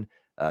Lindgren,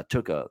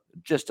 took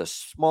just a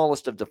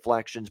smallest of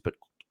deflections, but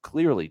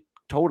clearly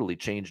totally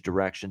changed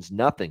directions.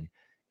 Nothing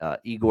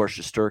Igor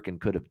Shesterkin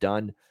could have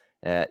done.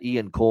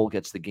 Ian Cole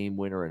gets the game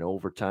winner in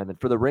overtime. And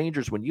for the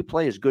Rangers, when you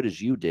play as good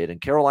as you did, and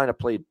Carolina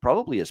played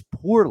probably as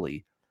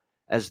poorly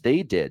as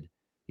they did,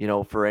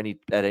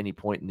 at any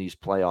point in these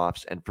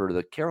playoffs, and for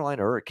the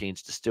Carolina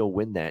Hurricanes to still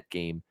win that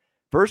game,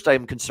 first,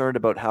 I'm concerned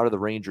about how do the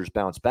Rangers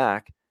bounce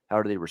back?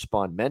 How do they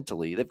respond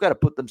mentally? They've got to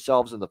put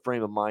themselves in the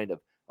frame of mind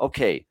of,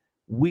 okay,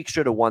 we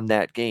should have won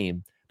that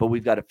game, but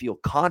we've got to feel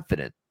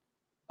confident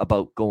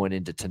about going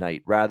into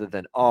tonight rather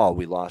than, oh,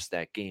 we lost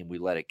that game. We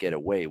let it get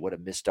away. What a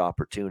missed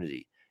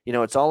opportunity.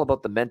 It's all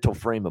about the mental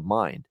frame of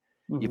mind.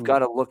 Mm-hmm. You've got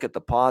to look at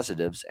the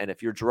positives. And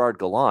if you're Gerard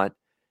Gallant,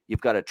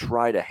 you've got to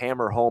try to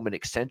hammer home and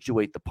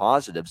accentuate the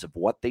positives of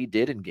what they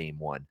did in game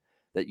one,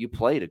 that you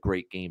played a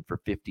great game for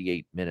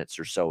 58 minutes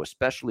or so,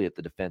 especially at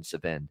the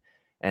defensive end.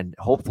 And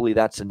hopefully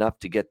that's enough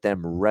to get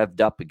them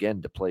revved up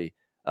again to play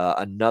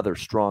another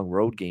strong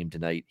road game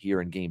tonight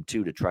here in game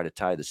two to try to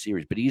tie the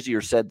series. But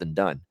easier said than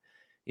done.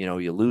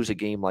 You lose a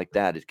game like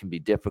that, it can be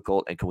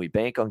difficult. And can we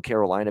bank on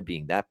Carolina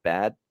being that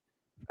bad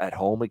at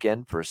home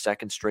again for a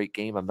second straight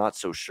game? I'm not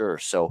so sure.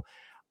 So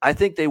I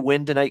think they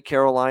win tonight,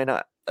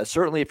 Carolina.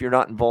 Certainly if you're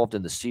not involved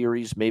in the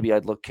series, maybe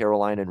I'd look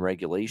Carolina in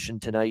regulation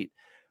tonight.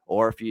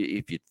 Or if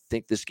you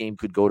think this game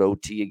could go to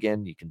OT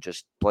again, you can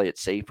just play it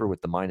safer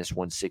with the minus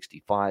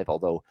 165,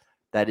 although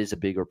that is a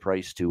bigger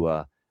price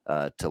to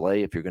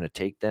lay if you're going to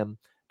take them.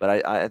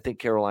 But I think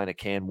Carolina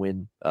can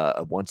win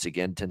once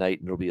again tonight,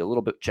 and it'll be a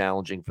little bit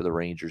challenging for the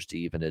Rangers to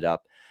even it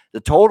up. The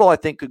total, I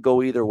think, could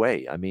go either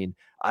way. I mean,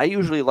 I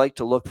usually like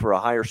to look for a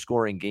higher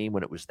scoring game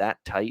when it was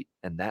that tight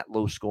and that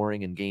low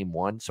scoring in game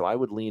one, so I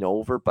would lean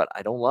over, but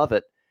I don't love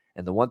it.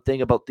 And the one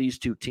thing about these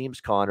two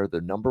teams, Connor, they're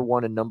number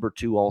one and number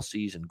two all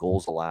season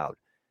goals allowed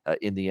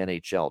in the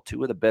NHL.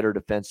 Two of the better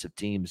defensive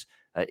teams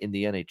in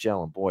the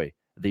NHL, and boy,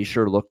 they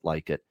sure looked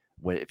like it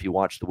if you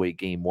watch the way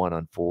game one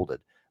unfolded.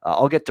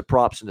 I'll get to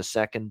props in a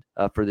second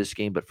for this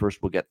game, but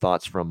first we'll get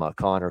thoughts from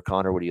Connor.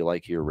 Connor, what do you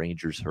like here,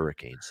 Rangers,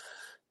 Hurricanes?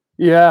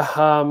 Yeah,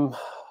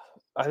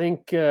 I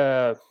think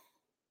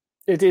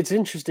it's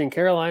interesting.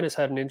 Carolina's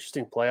had an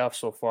interesting playoff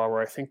so far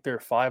where I think they're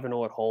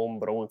 5-0 at home,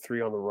 but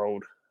 0-3 on the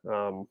road.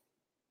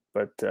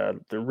 But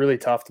they're really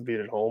tough to beat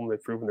at home.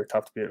 They've proven they're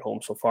tough to beat at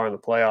home so far in the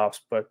playoffs.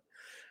 But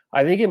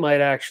I think it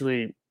might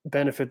actually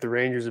benefit the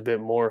Rangers a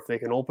bit more if they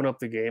can open up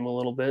the game a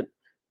little bit.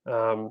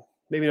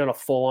 Maybe not a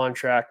full-on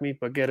track meet,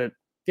 but get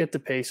the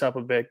pace up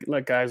a bit.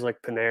 Like guys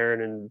like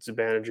Panarin and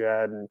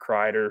Zibanejad and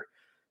Kreider,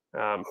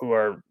 who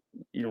are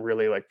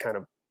really like kind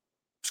of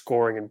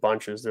scoring in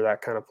bunches. They're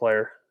that kind of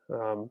players.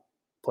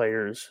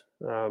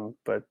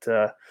 But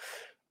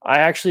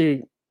I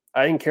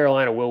think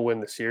Carolina will win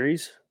the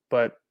series.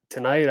 But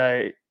tonight,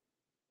 I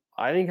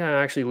think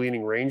I'm actually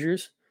leaning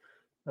Rangers.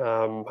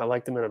 I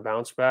like them in a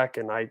bounce back,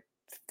 and I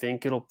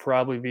think it'll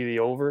probably be the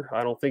over.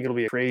 I don't think it'll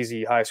be a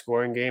crazy high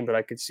scoring game, but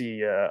I could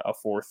see a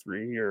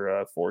 4-3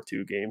 or a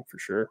 4-2 game for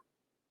sure.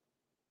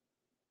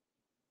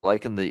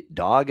 Liking the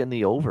dog and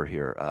the over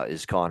here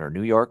is Connor.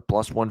 New York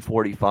plus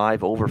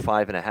 145, over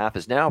 5.5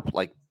 is now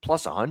like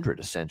plus 100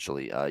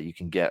 essentially. You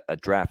can get a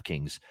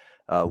DraftKings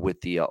with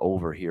the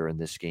over here in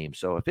this game.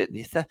 So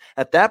if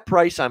at that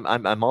price,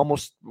 I'm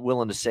almost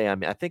willing to say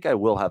I think I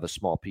will have a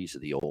small piece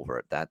of the over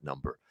at that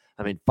number.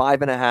 I mean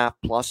 5.5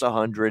 plus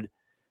 100.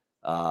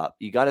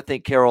 You got to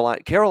think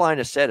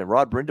Carolina said, and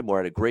Rod Brindamore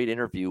had a great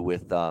interview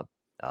with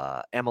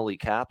Emily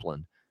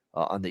Kaplan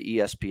on the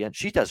ESPN.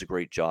 She does a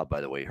great job, by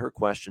the way. Her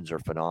questions are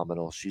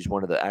phenomenal. She's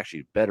one of the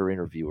actually better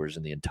interviewers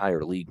in the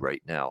entire league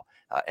right now,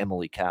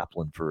 Emily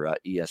Kaplan for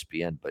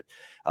ESPN. But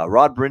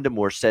Rod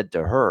Brindamore said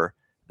to her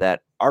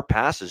that our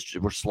passes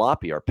were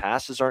sloppy. Our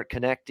passes aren't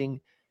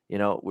connecting.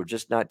 We're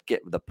just not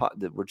getting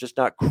we're just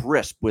not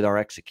crisp with our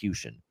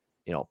execution.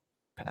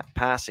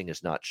 Passing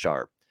is not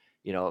sharp.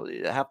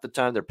 Half the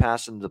time they're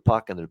passing the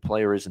puck and the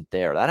player isn't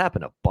there. That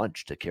happened a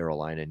bunch to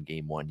Carolina in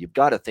game one. You've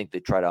got to think they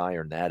try to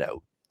iron that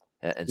out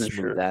and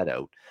smooth that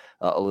out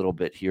a little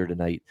bit here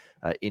tonight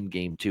in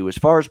game two. As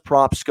far as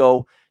props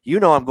go,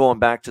 I'm going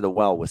back to the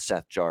well with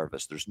Seth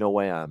Jarvis. There's no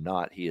way I'm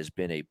not. He has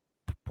been a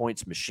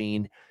points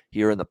machine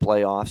here in the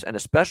playoffs, and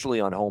especially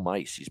on home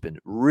ice. He's been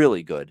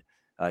really good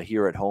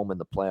here at home in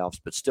the playoffs,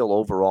 but still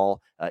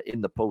overall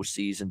in the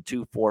postseason,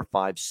 2, 4,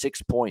 5,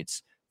 6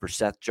 points for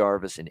Seth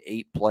Jarvis in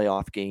 8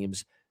 playoff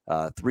games,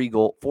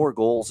 4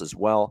 goals as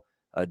well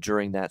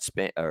during that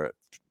span, or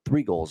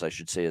 3 goals, I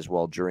should say, as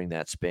well during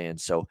that span.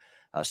 So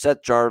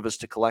Seth Jarvis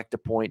to collect a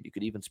point. You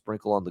could even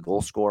sprinkle on the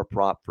goal scorer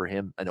prop for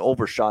him, and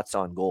over shots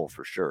on goal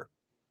for sure.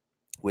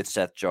 With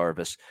Seth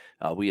Jarvis,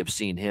 we have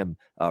seen him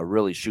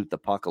really shoot the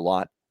puck a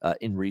lot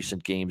in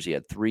recent games. He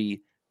had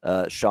 3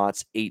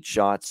 shots, 8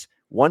 shots.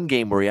 One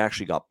game where he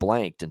actually got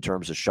blanked in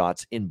terms of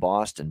shots in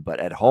Boston, but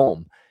at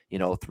home,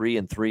 3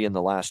 and 3 in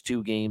the last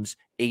 2 games,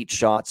 8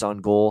 shots on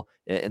goal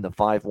in the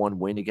 5-1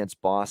 win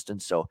against Boston.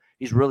 So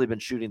he's really been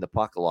shooting the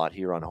puck a lot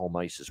here on home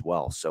ice as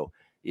well. So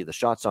the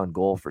shots on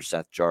goal for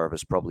Seth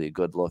Jarvis, probably a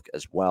good look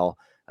as well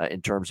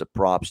in terms of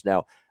props.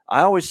 Now,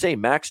 I always say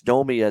Max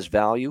Domi has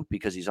value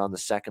because he's on the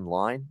second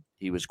line.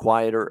 He was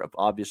quieter,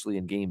 obviously,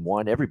 in game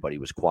one. Everybody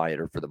was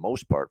quieter for the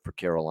most part for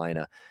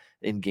Carolina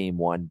in game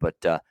one.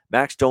 But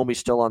Max Domi's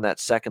still on that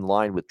second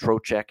line with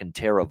Trocheck and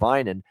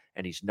Teravainen,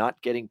 and he's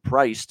not getting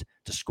priced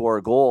to score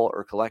a goal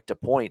or collect a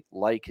point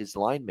like his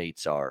line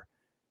mates are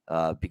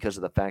because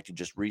of the fact he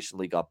just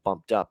recently got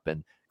bumped up.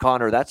 And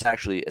Connor, that's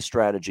actually a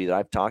strategy that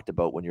I've talked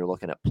about when you're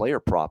looking at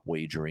player prop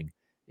wagering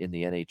in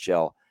the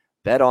NHL.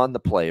 Bet on the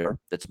player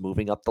that's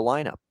moving up the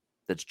lineup,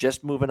 that's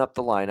just moving up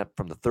the lineup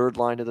from the third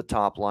line to the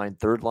top line,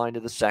 third line to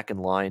the second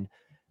line.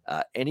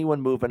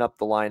 Anyone moving up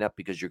the lineup,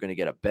 because you're going to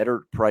get a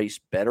better price,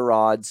 better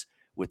odds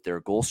with their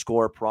goal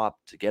scorer prop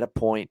to get a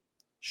point,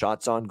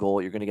 shots on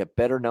goal. You're going to get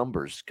better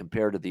numbers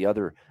compared to the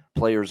other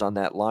players on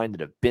that line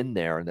that have been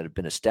there and that have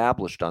been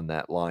established on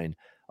that line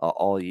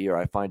all year.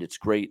 I find it's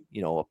great,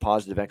 a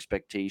positive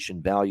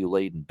expectation,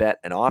 value-laden bet.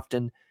 And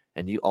often,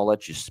 and I'll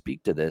let you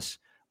speak to this,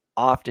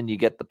 often you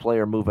get the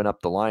player moving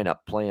up the lineup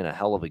playing a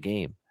hell of a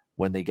game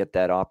when they get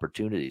that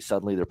opportunity.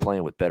 Suddenly they're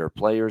playing with better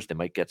players. They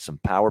might get some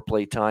power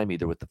play time,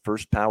 either with the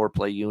first power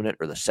play unit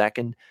or the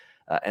second.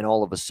 And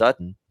all of a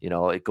sudden,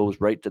 it goes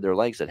right to their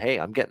legs that, hey,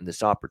 I'm getting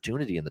this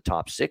opportunity in the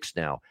top 6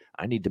 now.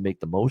 I need to make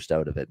the most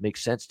out of it.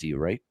 Makes sense to you,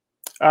 right?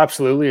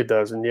 Absolutely it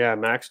does. And yeah,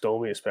 Max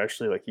Domi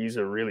especially, like, he's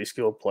a really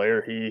skilled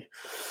player. He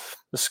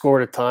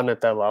scored a ton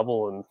at that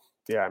level. And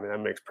yeah, I mean, that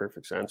makes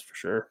perfect sense for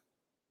sure.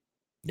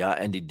 Yeah,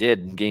 and he did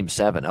in Game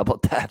 7. How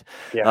about that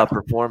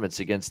performance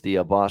against the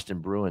Boston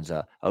Bruins?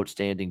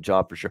 Outstanding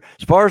job for sure.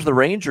 As far as the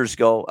Rangers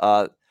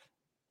go,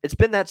 it's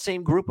been that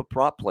same group of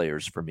prop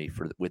players for me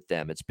with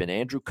them. It's been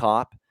Andrew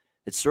Kopp.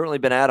 It's certainly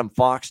been Adam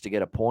Fox to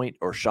get a point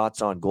or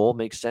shots on goal.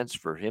 Makes sense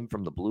for him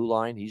from the blue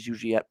line. He's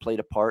usually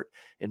played a part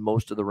in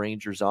most of the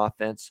Rangers'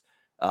 offense.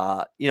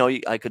 I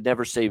could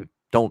never say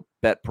don't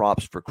bet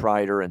props for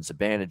Kreider and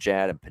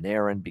Zibanejad and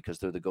Panarin because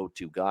they're the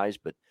go-to guys,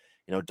 but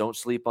don't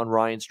sleep on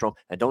Ryan Strome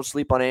and don't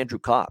sleep on Andrew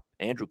Kopp.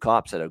 Andrew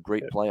Kopp's had a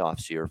great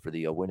playoffs here for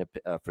the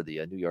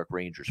New York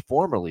Rangers,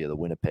 formerly of the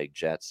Winnipeg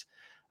Jets,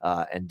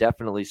 and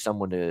definitely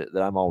someone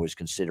that I'm always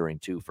considering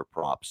too for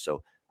props.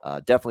 So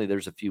definitely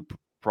there's a few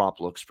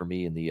prop looks for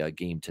me in the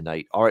game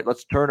tonight. All right,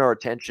 let's turn our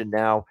attention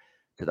now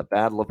to the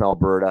Battle of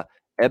Alberta,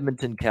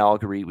 Edmonton,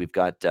 Calgary. We've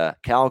got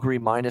Calgary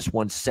minus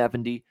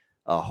 170,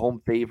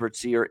 home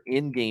favorites here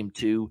in game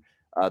 2.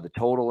 The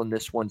total in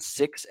this one,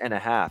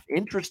 6.5.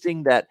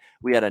 Interesting that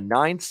we had a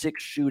 9-6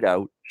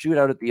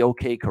 shootout at the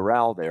OK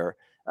Corral there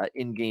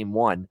in game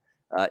 1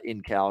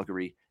 in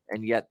Calgary.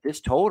 And yet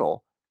this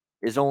total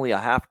is only a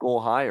half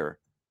goal higher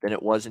than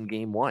it was in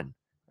game 1.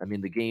 I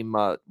mean, the game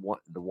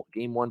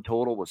one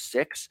total was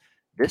 6.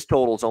 This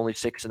total is only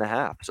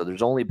 6.5. So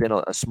there's only been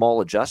a small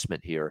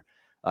adjustment here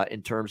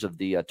in terms of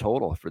the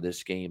total for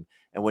this game.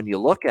 And when you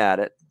look at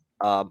it,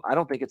 I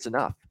don't think it's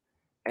enough.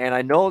 And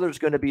I know there's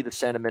going to be the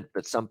sentiment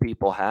that some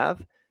people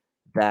have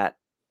that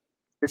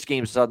this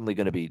game is suddenly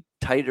going to be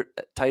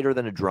tighter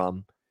than a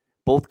drum.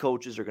 Both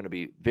coaches are going to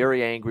be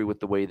very angry with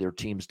the way their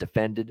teams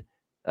defended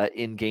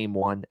in game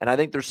one. And I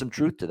think there's some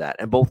truth to that.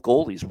 And both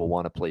goalies will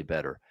want to play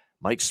better.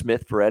 Mike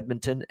Smith for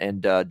Edmonton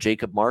and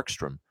Jacob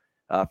Markstrom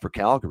for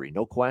Calgary,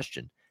 no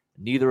question.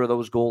 Neither of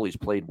those goalies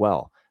played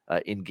well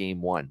in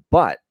game one.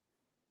 But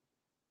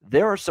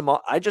there are some,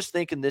 I just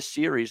think in this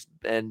series,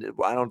 and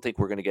I don't think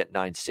we're going to get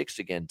 9-6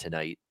 again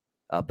tonight,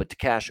 but to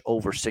cash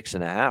over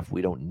 6.5,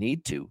 we don't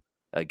need to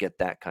get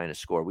that kind of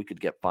score. We could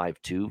get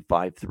 5-2,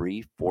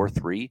 5-3,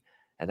 4-3,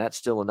 and that's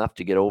still enough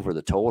to get over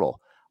the total.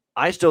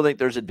 I still think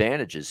there's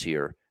advantages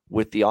here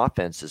with the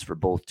offenses for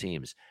both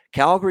teams.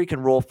 Calgary can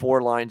roll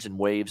 4 lines in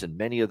waves, and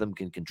many of them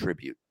can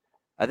contribute.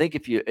 I think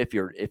if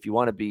you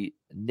want to be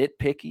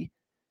nitpicky,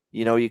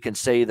 you can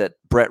say that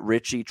Brett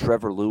Ritchie,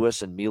 Trevor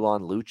Lewis, and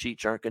Milan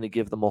Lucic aren't going to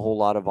give them a whole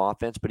lot of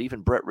offense, but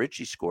even Brett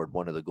Ritchie scored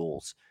one of the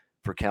goals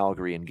for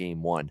Calgary in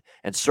game one.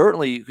 And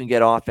certainly you can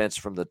get offense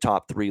from the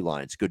top 3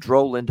 lines.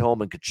 Gaudreau,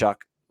 Lindholm, and Tkachuk,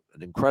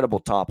 an incredible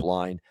top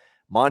line.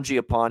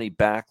 Mangiapane,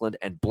 Backlund,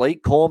 and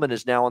Blake Coleman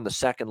is now on the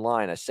second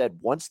line. I said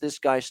once this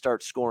guy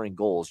starts scoring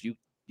goals, you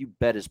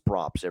bet his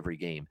props every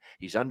game.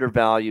 He's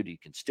undervalued. He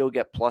can still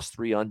get plus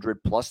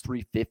 300, plus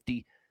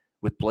 350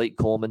 with Blake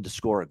Coleman to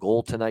score a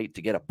goal tonight.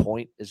 To get a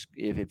point,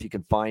 if you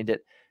can find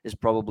it, is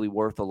probably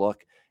worth a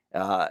look.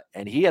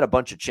 And he had a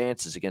bunch of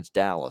chances against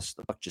Dallas.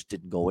 The puck just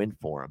didn't go in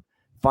for him.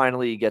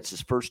 Finally, he gets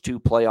his first 2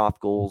 playoff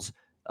goals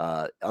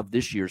of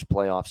this year's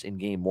playoffs in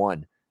game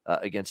one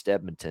against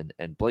Edmonton.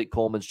 And Blake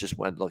Coleman's just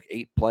went,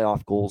 8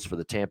 playoff goals for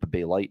the Tampa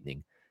Bay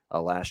Lightning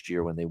last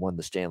year when they won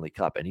the Stanley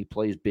Cup. And he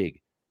plays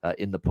big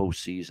in the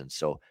postseason.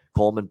 So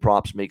Coleman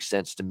props make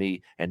sense to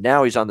me. And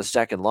now he's on the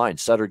second line.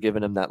 Sutter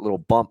giving him that little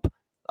bump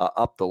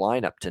up the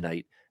lineup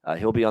tonight.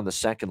 He'll be on the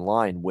second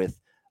line with,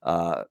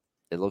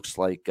 it looks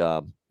like,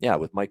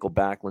 with Michael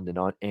Backlund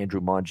and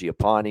Andrew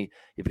Mangiapane.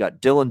 You've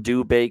got Dylan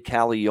Dubé,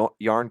 Callie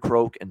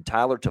Yarncroke, and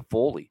Tyler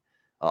Toffoli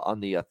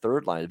on the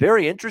third line.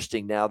 Very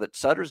interesting now that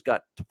Sutter's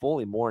got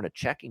Toffoli more in a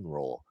checking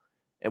role,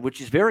 and which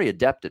he's very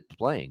adept at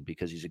playing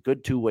because he's a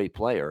good two-way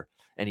player,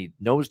 and he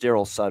knows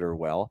Daryl Sutter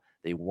well.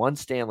 They won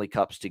Stanley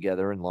Cups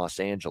together in Los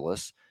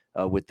Angeles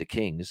with the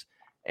Kings.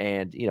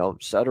 And,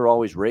 Sutter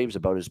always raves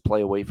about his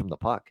play away from the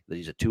puck, that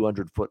he's a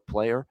 200-foot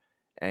player.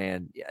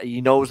 And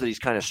he knows that he's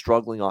kind of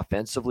struggling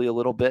offensively a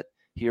little bit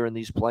here in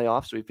these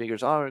playoffs. So he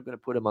figures, I'm going to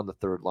put him on the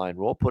third line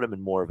role, put him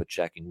in more of a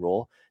checking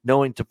role,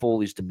 knowing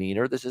Toffoli's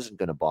demeanor. This isn't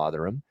going to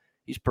bother him.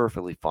 He's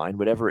perfectly fine,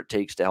 whatever it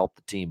takes to help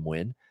the team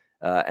win.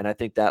 And I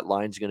think that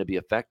line's going to be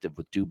effective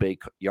with Dubé,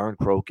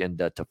 Yarncroke, and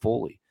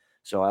Toffoli.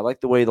 So I like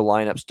the way the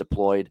lineup's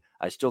deployed.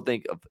 I still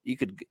think you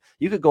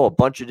could go a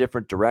bunch of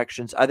different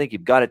directions. I think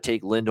you've got to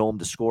take Lindholm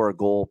to score a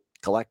goal,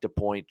 collect a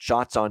point,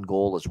 shots on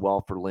goal as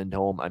well for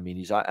Lindholm. I mean,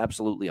 he's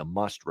absolutely a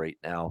must right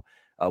now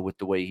with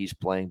the way he's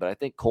playing. But I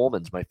think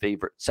Coleman's my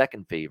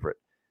second favorite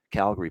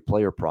Calgary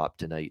player prop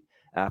tonight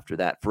after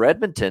that. For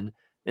Edmonton,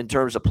 in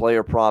terms of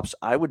player props,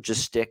 I would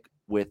just stick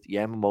with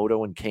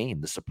Yamamoto and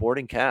Kane, the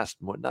supporting cast.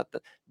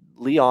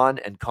 Leon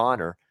and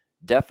Connor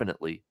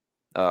definitely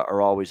are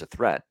always a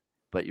threat.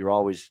 But you're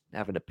always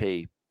having to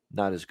pay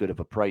not as good of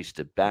a price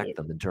to back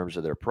them in terms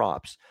of their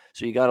props.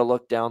 So you got to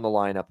look down the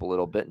lineup a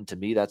little bit. And to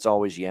me, that's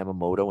always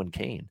Yamamoto and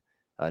Kane.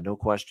 No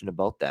question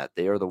about that.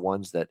 They are the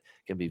ones that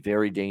can be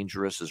very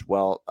dangerous as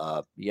well.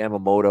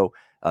 Yamamoto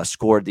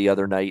scored the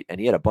other night, and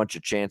he had a bunch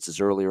of chances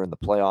earlier in the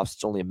playoffs.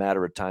 It's only a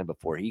matter of time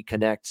before he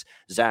connects.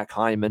 Zach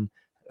Hyman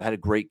had a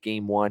great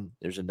game one.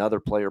 There's another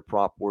player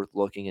prop worth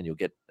looking, and you'll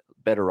get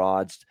better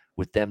odds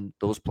with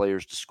those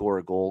players to score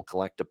a goal,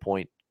 collect a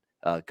point,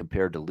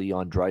 compared to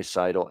Leon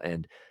Draisaitl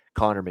and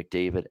Connor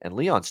McDavid. And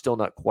Leon's still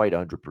not quite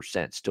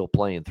 100%, still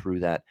playing through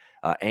that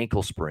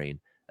ankle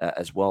sprain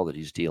as well that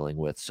he's dealing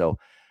with. So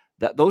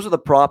those are the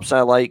props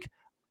I like.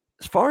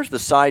 As far as the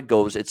side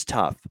goes, it's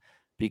tough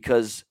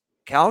because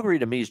Calgary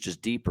to me is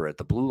just deeper at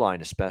the blue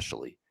line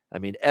especially. I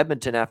mean,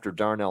 Edmonton after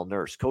Darnell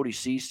Nurse. Cody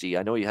Ceci,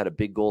 I know he had a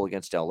big goal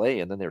against LA,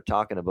 and then they're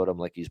talking about him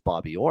like he's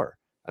Bobby Orr.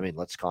 I mean,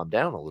 let's calm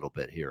down a little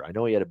bit here. I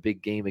know he had a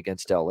big game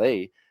against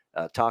LA,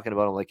 talking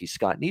about him like he's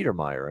Scott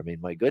Niedermayer. I mean,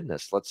 my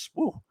goodness, let's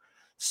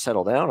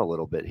settle down a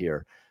little bit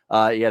here.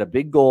 He had a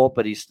big goal,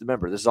 but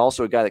remember, this is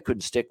also a guy that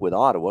couldn't stick with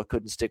Ottawa,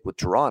 couldn't stick with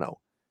Toronto,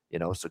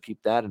 so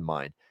keep that in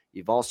mind.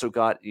 You've also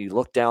you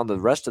look down the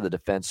rest of the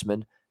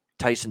defensemen,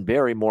 Tyson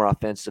Barrie, more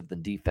offensive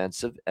than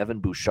defensive. Evan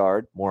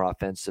Bouchard, more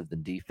offensive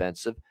than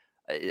defensive.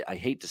 I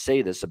hate to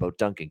say this about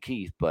Duncan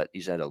Keith, but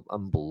he's had an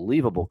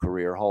unbelievable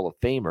career, Hall of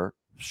Famer,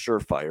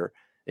 surefire.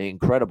 An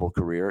incredible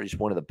career. He's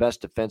one of the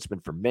best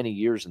defensemen for many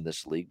years in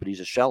this league, but he's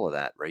a shell of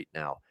that right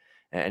now.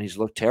 And he's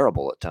looked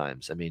terrible at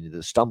times. I mean,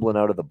 the stumbling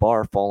out of the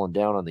bar, falling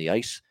down on the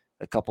ice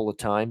a couple of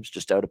times,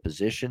 just out of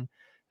position.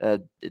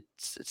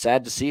 It's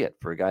sad to see it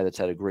for a guy that's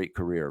had a great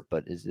career,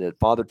 but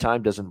Father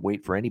Time doesn't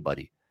wait for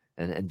anybody.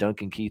 And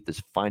Duncan Keith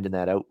is finding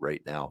that out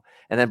right now.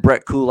 And then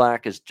Brett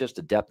Kulak is just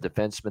a depth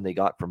defenseman they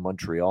got from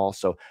Montreal.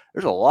 So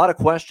there's a lot of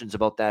questions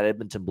about that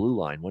Edmonton blue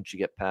line once you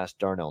get past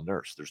Darnell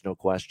Nurse. There's no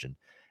question.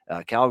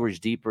 Calgary's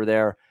deeper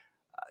there.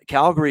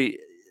 Calgary,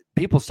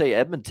 people say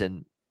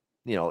Edmonton,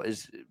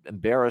 is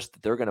embarrassed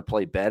that they're going to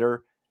play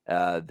better,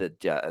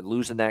 that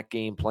losing that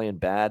game, playing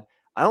bad.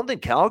 I don't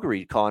think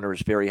Calgary, Connor,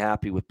 is very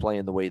happy with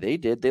playing the way they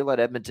did. They let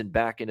Edmonton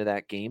back into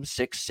that game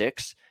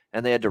 6-6,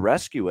 and they had to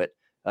rescue it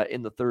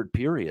in the third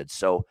period.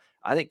 So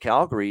I think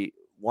Calgary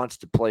wants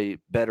to play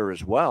better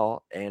as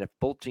well. And if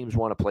both teams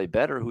want to play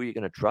better, who are you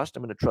going to trust?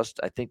 I'm going to trust,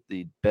 I think,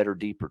 the better,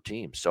 deeper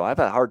team. So I've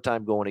had a hard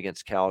time going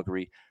against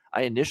Calgary.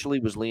 I initially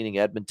was leaning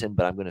Edmonton,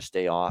 but I'm going to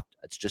stay off.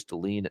 It's just a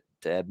lean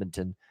to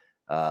Edmonton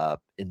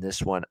in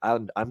this one.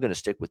 I'm going to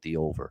stick with the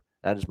over.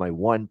 That is my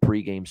one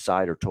pregame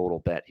side or total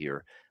bet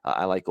here.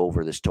 I like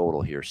over this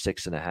total here,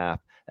 6.5,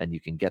 and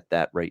you can get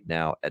that right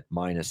now at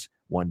minus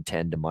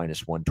 110 to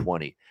minus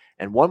 120.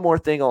 And one more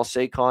thing I'll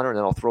say, Connor, and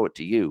then I'll throw it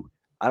to you.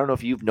 I don't know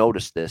if you've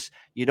noticed this.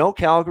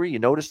 Calgary, you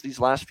notice these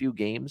last few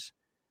games,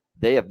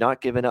 they have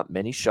not given up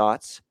many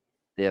shots.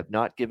 They have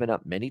not given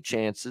up many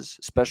chances,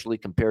 especially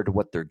compared to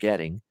what they're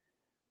getting.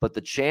 But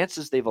the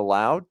chances they've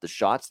allowed, the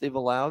shots they've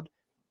allowed,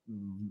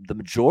 the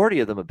majority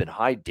of them have been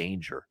high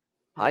danger,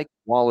 high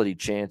quality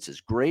chances,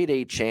 grade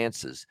A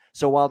chances.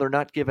 So while they're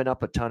not giving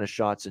up a ton of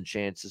shots and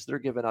chances, they're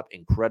giving up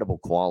incredible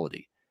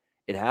quality.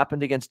 It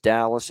happened against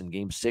Dallas in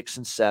game 6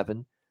 and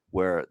 7,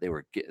 where they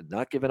were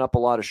not giving up a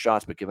lot of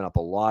shots, but giving up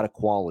a lot of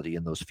quality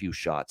in those few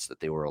shots that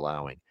they were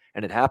allowing.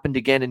 And it happened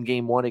again in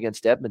game 1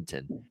 against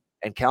Edmonton.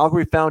 And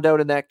Calgary found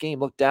out in that game,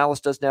 look, Dallas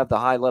doesn't have the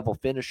high-level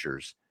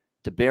finishers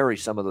to bury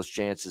some of those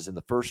chances in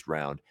the first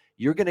round.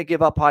 You're going to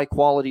give up high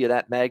quality of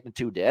that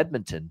magnitude to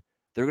Edmonton.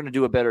 They're going to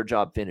do a better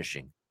job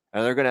finishing,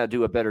 and they're going to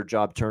do a better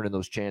job turning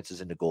those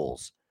chances into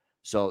goals.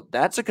 So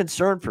that's a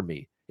concern for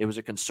me. It was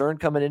a concern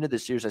coming into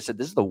this series. I said,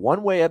 this is the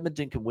one way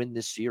Edmonton can win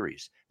this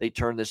series. They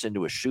turn this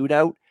into a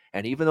shootout,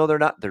 and even though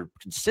they're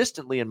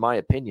consistently, in my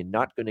opinion,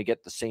 not going to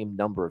get the same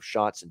number of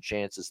shots and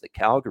chances that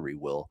Calgary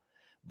will.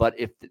 But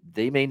if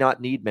they may not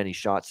need many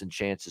shots and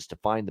chances to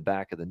find the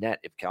back of the net,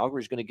 if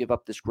Calgary's going to give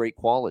up this great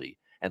quality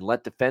and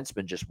let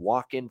defensemen just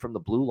walk in from the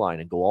blue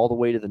line and go all the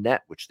way to the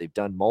net, which they've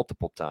done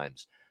multiple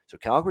times. So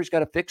Calgary's got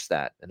to fix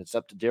that, and it's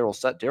up to Daryl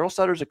Sutter. Daryl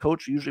Sutter's a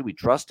coach. Usually we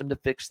trust him to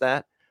fix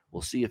that.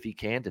 We'll see if he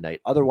can tonight.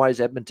 Otherwise,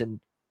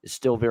 Edmonton is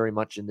still very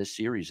much in this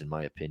series, in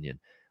my opinion.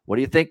 What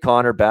do you think,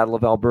 Connor? Battle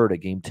of Alberta,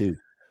 Game 2.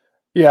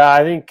 Yeah,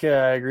 I think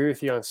I agree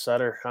with you on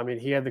Sutter. I mean,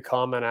 he had the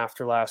comment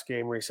after last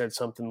game where he said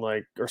something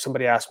like, or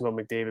somebody asked him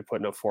about McDavid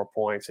putting up 4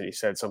 points, and he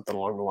said something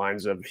along the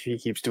lines of, if he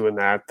keeps doing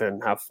that,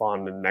 then have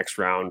fun in the next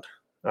round.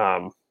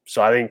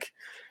 So I think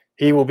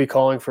he will be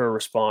calling for a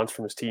response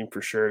from his team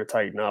for sure to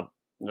tighten up.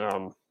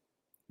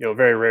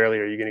 Very rarely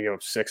are you going to give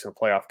up 6 in a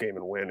playoff game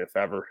and win, if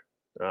ever.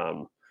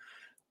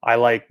 I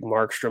like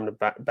Markstrom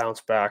to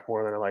bounce back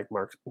more than I like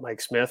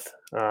Mike Smith.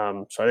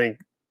 So I think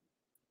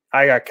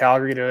I got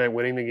Calgary tonight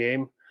winning the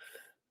game.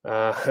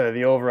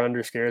 The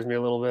over-under scares me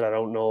a little bit. I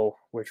don't know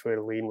which way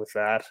to lean with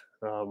that.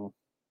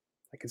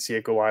 I can see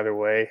it go either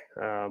way.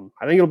 I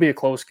think it'll be a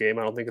close game.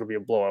 I don't think it'll be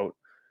a blowout.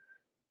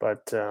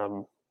 But,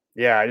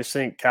 I just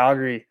think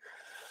Calgary,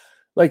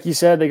 like you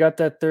said, they got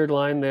that third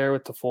line there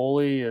with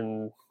Toffoli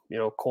and,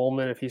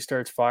 Coleman. If he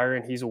starts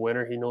firing, he's a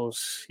winner. He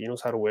knows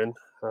how to win.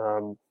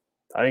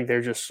 I think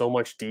they're just so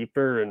much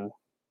deeper, and,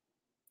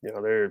 I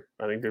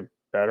think they're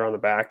better on the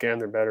back end.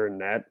 They're better in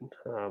net.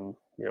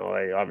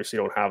 They obviously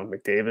don't have a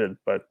McDavid,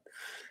 but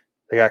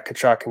they got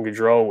Tkachuk and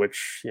Gaudreau,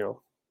 which,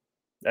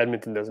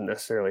 Edmonton doesn't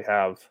necessarily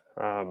have.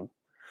 I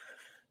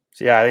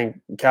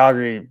think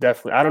Calgary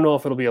definitely – I don't know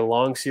if it'll be a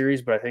long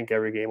series, but I think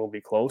every game will be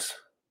close.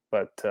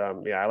 But,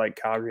 I like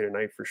Calgary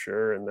tonight for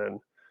sure. And then,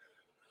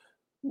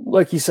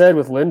 like you said,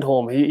 with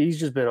Lindholm, he's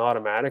just been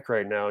automatic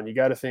right now. And you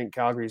got to think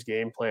Calgary's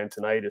game plan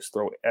tonight is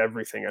throw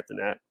everything at the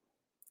net.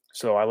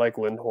 So I like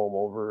Lindholm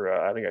over.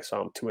 I think I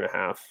saw him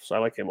 2.5. So I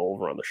like him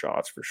over on the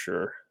shots for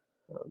sure.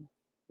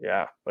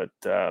 No,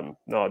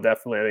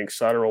 definitely. I think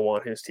Sutter will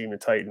want his team to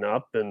tighten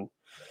up, and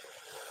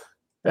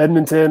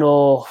Edmonton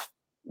will,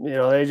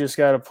 they just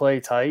got to play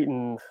tight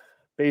and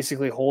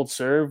basically hold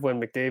serve when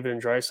McDavid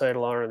and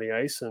Draisaitl are on the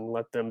ice and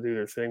let them do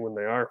their thing when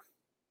they are.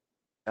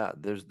 Yeah,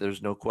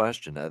 there's no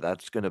question.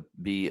 That's going to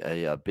be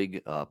a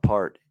big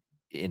part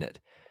in it.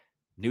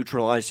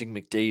 Neutralizing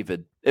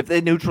McDavid. If they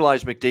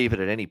neutralize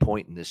McDavid at any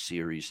point in this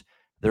series,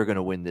 they're going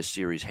to win this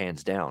series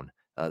hands down.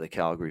 The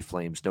Calgary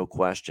Flames, no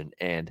question.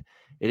 And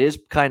it is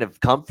kind of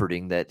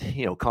comforting that,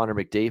 Connor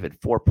McDavid,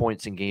 4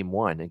 points in game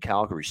 1 and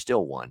Calgary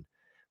still won.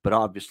 But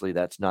obviously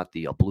that's not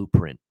the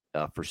blueprint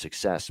for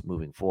success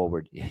moving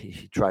forward.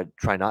 You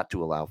try not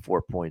to allow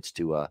 4 points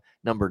to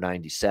number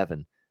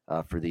 97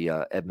 for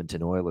the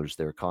Edmonton Oilers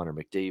there, Connor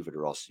McDavid,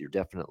 or else you're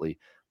definitely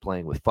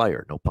playing with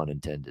fire, no pun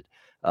intended.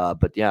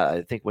 But yeah,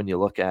 I think when you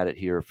look at it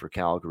here for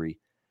Calgary,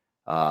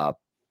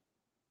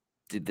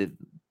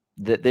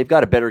 they've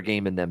got a better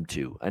game in them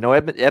too. I know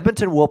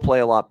Edmonton will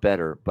play a lot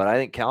better, but I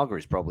think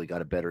Calgary's probably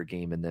got a better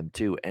game in them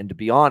too. And to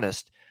be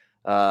honest,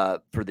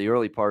 for the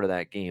early part of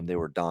that game, they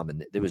were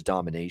dominant. There was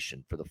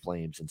domination for the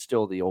Flames, and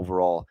still the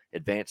overall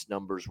advanced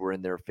numbers were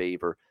in their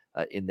favor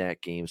in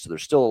that game. So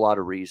there's still a lot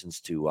of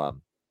reasons to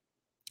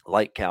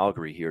like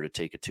Calgary here to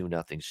take a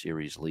 2-0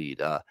 series lead.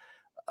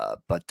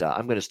 But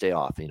I'm going to stay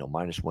off,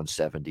 minus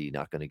 170,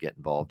 not going to get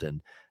involved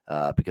in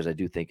because I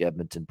do think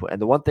Edmonton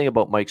and the one thing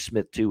about Mike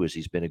Smith too is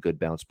he's been a good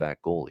bounce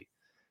back goalie.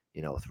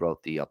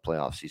 throughout the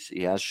playoffs.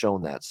 He has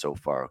shown that so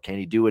far. Can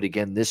he do it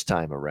again this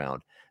time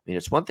around? I mean,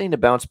 it's one thing to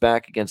bounce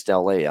back against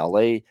LA.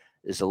 LA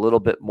is a little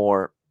bit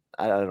more,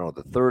 I don't know,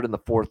 the third and the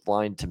fourth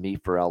line to me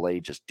for LA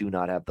just do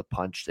not have the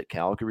punch that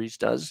Calgary's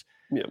does.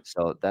 Yeah.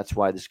 So that's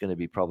why this is going to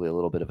be probably a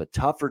little bit of a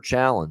tougher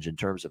challenge in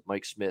terms of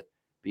Mike Smith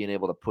being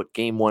able to put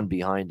game one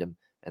behind him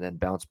and then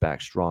bounce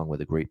back strong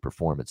with a great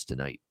performance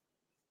tonight.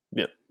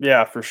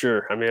 Yeah, for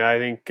sure. I mean, I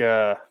think,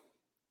 LA,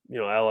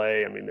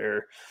 I mean,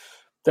 they're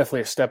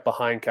definitely a step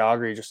behind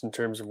Calgary just in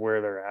terms of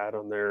where they're at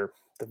on their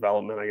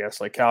development, I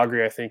guess. Like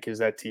Calgary, I think, is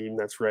that team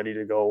that's ready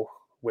to go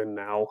win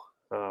now.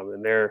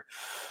 And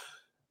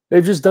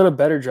they've just done a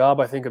better job,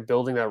 I think, of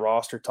building that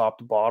roster top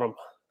to bottom.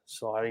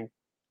 So I think,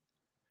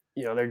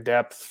 their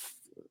depth,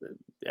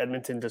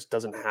 Edmonton just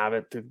doesn't have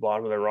it to the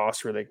bottom of their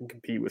roster where they can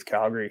compete with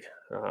Calgary.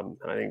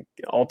 I think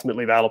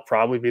ultimately that'll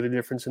probably be the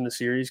difference in the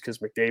series because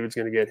McDavid's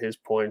going to get his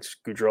points.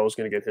 Gaudreau's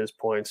going to get his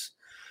points.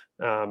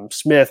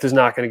 Smith is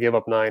not going to give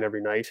up 9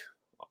 every night.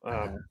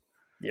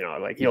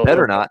 He'll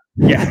better not.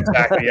 Yeah,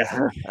 exactly.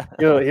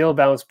 Yeah, he'll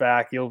bounce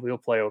back. He'll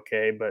play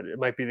okay, but it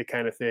might be the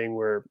kind of thing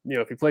where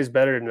if he plays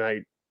better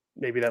tonight,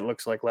 maybe that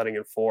looks like letting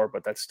in 4,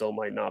 but that still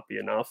might not be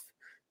enough.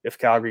 If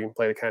Calgary can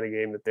play the kind of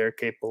game that they're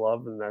capable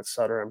of, and that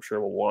Sutter, I'm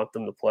sure, will want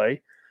them to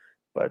play.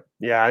 But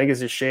yeah, I think it's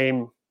a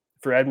shame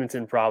for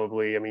Edmonton.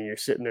 Probably. I mean, you're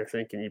sitting there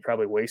thinking you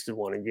probably wasted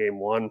one in game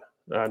one.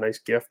 Nice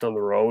gift on the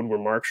road where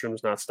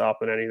Markstrom's not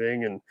stopping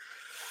anything, and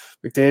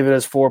McDavid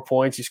has 4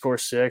 points. He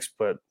scores 6,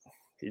 but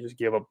he just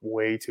gave up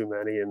way too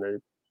many,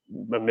 and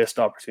a missed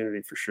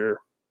opportunity for sure.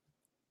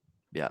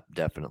 Yeah,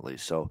 definitely.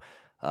 So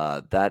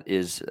that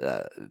is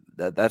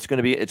that's going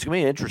to be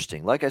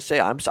interesting. Like I say,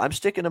 I'm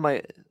sticking to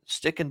my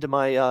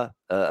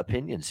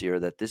opinions here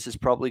that this is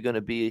probably going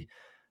to be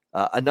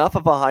enough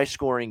of a high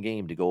scoring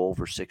game to go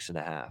over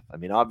 6.5. I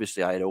mean,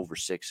 obviously I had over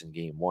 6 in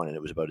game one, and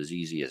it was about as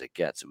easy as it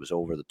gets. It was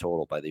over the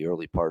total by the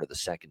early part of the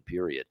second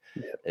period.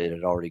 Yeah. It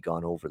had already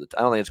gone over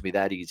I don't think it's going to be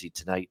that easy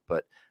tonight,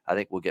 but I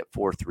think we'll get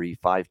 4-3,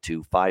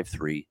 5-2,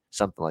 5-3,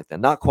 something like that.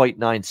 Not quite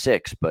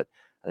 9-6, but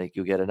I think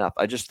you'll get enough.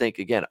 I just think,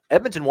 again,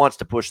 Edmonton wants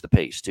to push the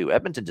pace too.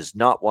 Edmonton does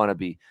not want to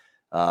be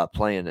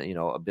playing,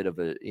 a bit of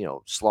a,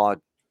 slog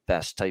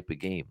fest type of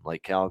game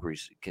like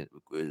Calgary's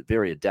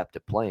very adept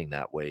at playing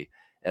that way.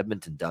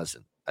 Edmonton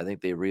doesn't. I think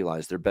they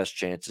realize their best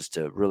chance is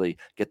to really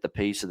get the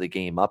pace of the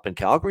game up, and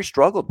Calgary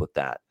struggled with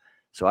that.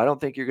 So I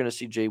don't think you're going to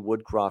see Jay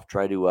Woodcroft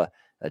try to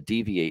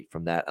deviate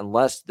from that,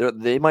 unless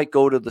they might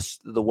go to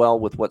the well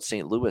with what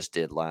St. Louis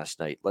did last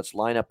night. Let's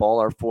line up all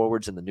our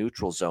forwards in the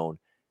neutral zone.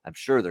 I'm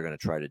sure they're going to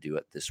try to do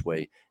it this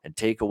way and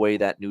take away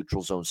that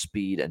neutral zone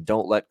speed, and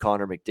don't let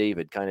Connor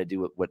McDavid kind of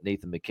do what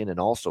Nathan MacKinnon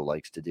also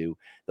likes to do,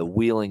 the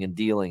wheeling and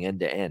dealing end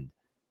to end,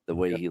 the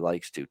way he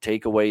likes to.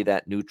 Take away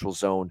that neutral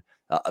zone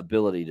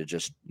ability to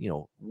just,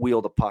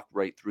 wheel the puck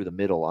right through the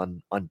middle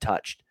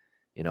untouched.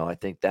 I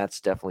think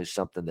that's definitely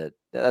something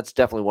that's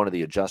definitely one of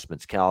the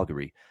adjustments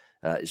Calgary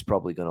is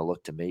probably going to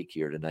look to make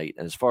here tonight.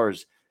 And as far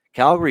as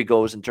Calgary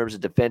goes in terms of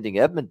defending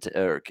Edmonton,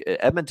 or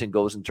Edmonton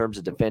goes in terms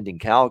of defending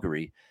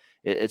Calgary,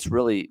 it's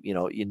really,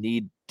 you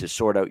need to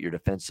sort out your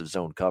defensive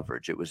zone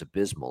coverage. It was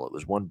abysmal. It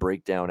was one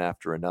breakdown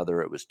after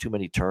another. It was too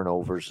many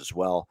turnovers as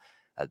well.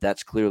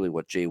 That's clearly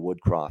what Jay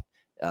Woodcroft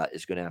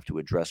is going to have to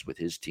address with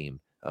his team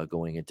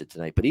going into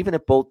tonight. But even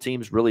if both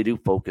teams really do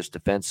focus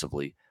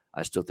defensively,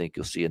 I still think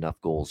you'll see enough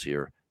goals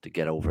here to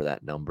get over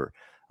that number.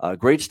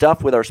 Great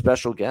stuff with our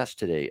special guest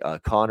today,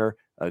 Connor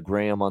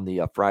Graham, on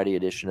the Friday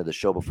edition of the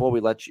show. Before we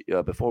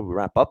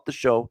wrap up the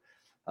show,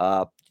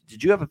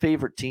 did you have a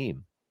favorite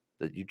team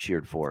that you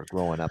cheered for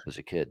growing up as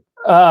a kid?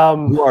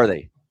 Who are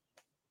they?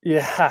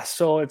 Yeah,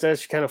 so it's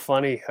actually kind of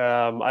funny.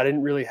 I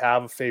didn't really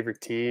have a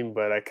favorite team,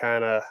 but I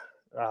kind of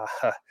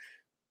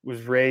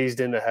was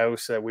raised in the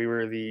house that we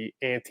were the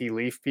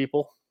anti-Leaf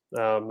people.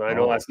 I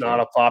know that's not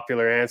a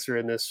popular answer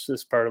in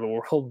this part of the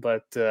world,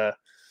 but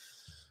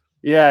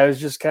yeah, it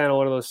was just kind of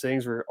one of those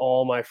things where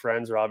all my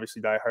friends are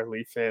obviously diehard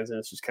Leaf fans, and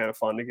it's just kind of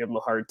fun to give them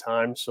a hard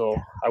time. So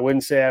I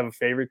wouldn't say I have a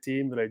favorite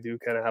team, but I do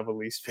kind of have a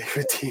least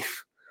favorite team.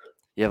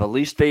 You have a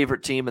least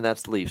favorite team, and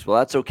that's the Leafs. Well,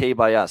 that's okay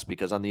by us,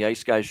 because on the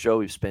Ice Guys show,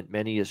 we've spent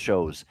many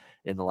shows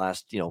in the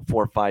last 4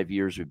 or 5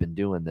 years we've been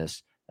doing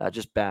this,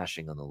 just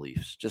bashing on the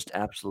Leafs, just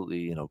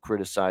absolutely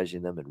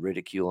criticizing them and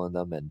ridiculing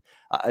them. And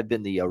I've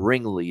been the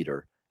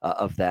ringleader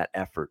of that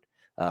effort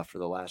for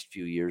the last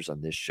few years on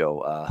this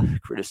show,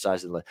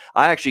 criticizing them.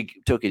 I actually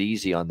took it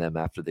easy on them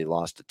after they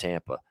lost to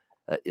Tampa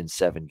in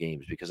 7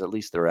 games, because at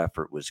least their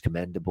effort was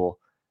commendable.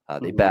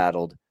 They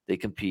battled, they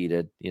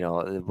competed.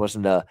 It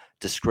wasn't a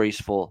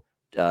disgraceful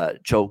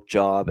choke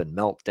job and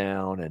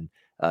meltdown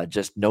and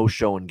just no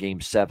show in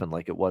Game 7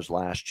 like it was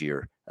last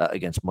year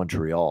against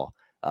Montreal.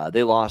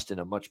 They lost in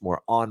a much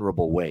more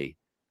honorable way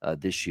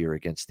this year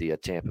against the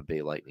Tampa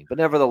Bay Lightning. But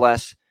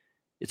nevertheless,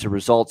 it's a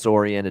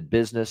results-oriented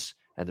business,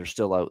 and they're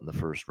still out in the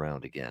first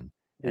round again.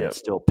 And it's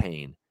still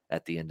pain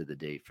at the end of the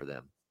day for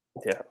them.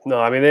 Yeah, no,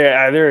 I mean,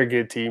 they're a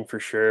good team for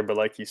sure. But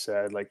like you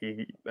said,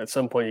 at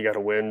some point you got to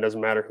win. Doesn't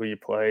matter who you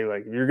play.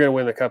 Like, if you're going to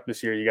win the cup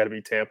this year, you got to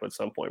beat Tampa at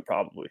some point,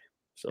 probably.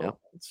 So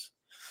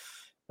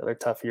another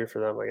tough year for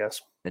them, I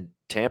guess. And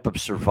Tampa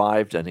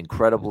survived an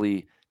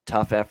incredibly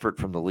tough effort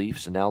from the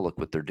Leafs, and now look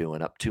what they're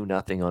doing, up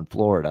 2-0 on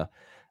Florida,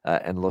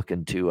 and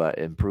looking to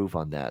improve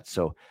on that.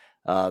 So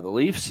the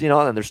Leafs,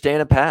 and they're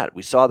standing pat.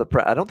 We saw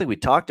I don't think we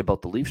talked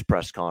about the Leafs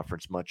press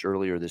conference much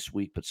earlier this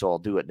week, but so I'll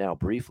do it now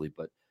briefly.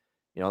 But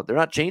they're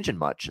not changing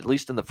much. At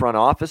least in the front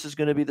office is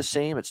going to be the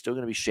same. It's still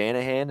going to be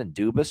Shanahan and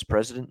Dubas,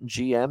 president and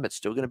GM. It's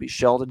still going to be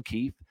Sheldon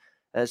Keefe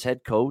as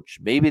head coach.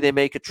 Maybe they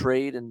make a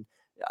trade, and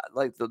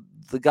like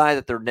the guy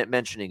that they're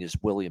mentioning is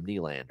William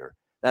Nylander.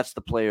 That's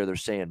the player they're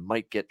saying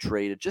might get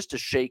traded just to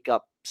shake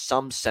up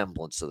some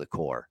semblance of the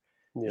core.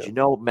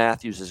 Yeah.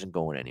 Matthews isn't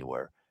going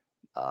anywhere.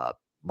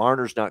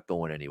 Marner's not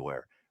going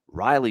anywhere.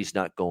 Riley's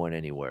not going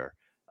anywhere.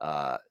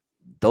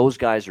 Those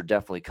guys are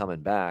definitely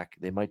coming back.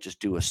 They might just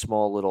do a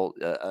small little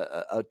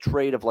a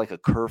trade of like a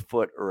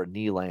Kerfoot or a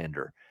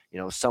Nylander,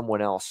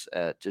 someone else,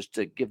 just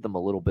to give them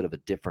a little bit of a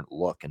different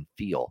look and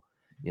feel,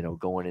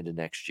 going into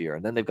next year.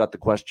 And then they've got the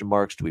question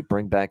marks. Do we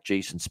bring back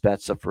Jason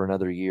Spezza for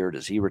another year?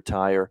 Does he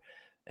retire?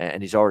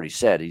 And he's already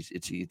said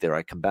it's either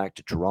I come back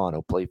to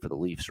Toronto, play for the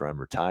Leafs, or I'm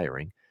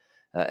retiring.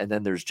 And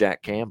then there's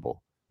Jack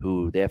Campbell,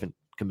 who they haven't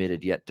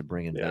committed yet to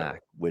bringing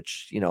back,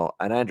 which, and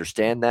I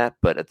understand that,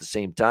 but at the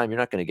same time, you're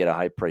not going to get a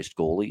high-priced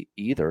goalie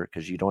either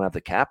because you don't have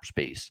the cap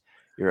space.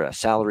 You're a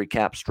salary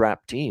cap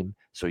strap team,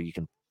 so you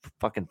can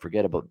fucking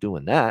forget about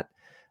doing that.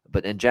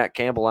 And Jack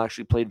Campbell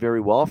actually played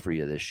very well for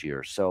you this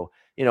year. So,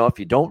 if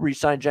you don't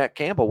re-sign Jack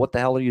Campbell, what the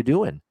hell are you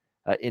doing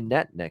in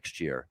net next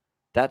year?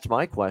 That's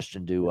my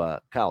question to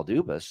Kyle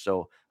Dubas.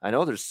 So I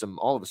know there's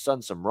all of a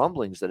sudden some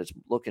rumblings that it's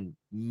looking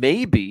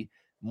maybe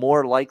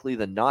more likely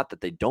than not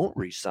that they don't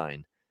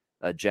re-sign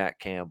Jack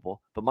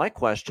Campbell. But my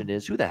question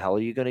is, who the hell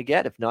are you going to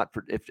get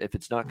if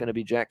it's not going to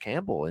be Jack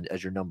Campbell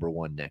as your number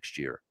one next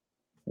year?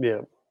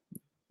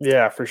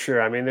 Yeah, for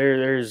sure. I mean,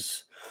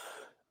 there's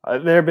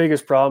their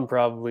biggest problem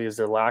probably is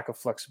their lack of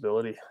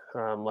flexibility.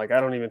 I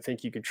don't even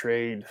think you could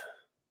trade.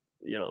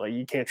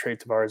 You can't trade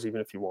Tavares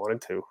even if you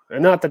wanted to.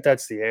 And not that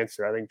that's the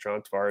answer. I think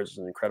John Tavares is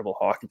an incredible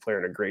hockey player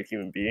and a great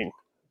human being.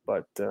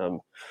 But,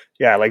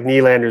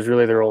 Nylander is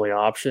really their only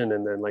option.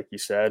 And then, like you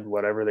said,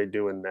 whatever they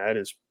do in net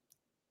is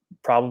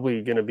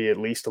probably going to be at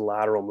least a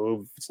lateral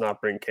move. If it's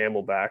not bring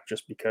Campbell back,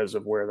 just because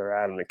of where they're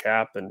at in the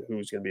cap and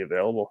who's going to be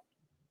available.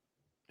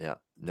 Yeah,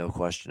 no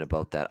question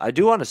about that. I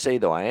do want to say,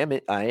 though,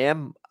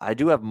 I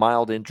do have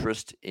mild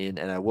interest in,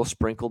 and I will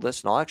sprinkle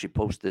this, and I'll actually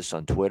post this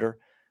on Twitter,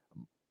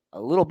 a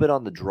little bit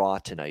on the draw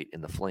tonight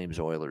in the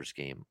Flames-Oilers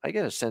game. I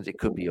get a sense it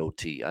could be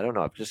OT. I don't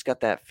know. I've just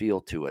got that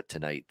feel to it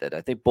tonight that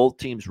I think both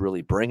teams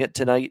really bring it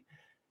tonight.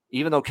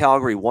 Even though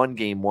Calgary won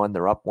game one,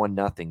 they're up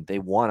 1-0. They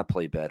want to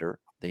play better.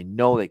 They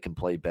know they can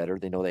play better.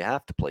 They know they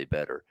have to play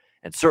better.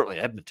 And certainly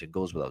Edmonton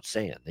goes without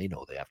saying. They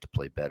know they have to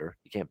play better.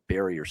 You can't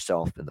bury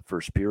yourself in the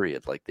first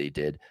period like they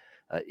did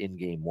in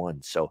game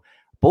one. So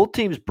both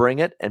teams bring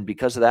it. And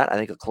because of that, I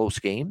think a close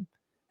game.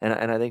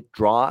 And I think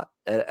draw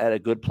at a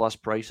good plus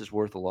price is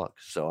worth a look.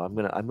 So I'm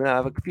gonna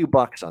have a few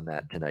bucks on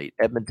that tonight.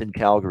 Edmonton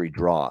Calgary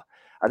draw.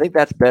 I think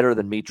that's better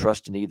than me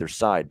trusting either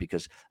side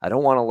because I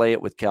don't want to lay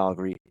it with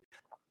Calgary.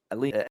 At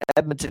least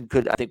Edmonton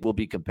will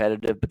be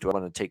competitive, but do I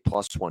want to take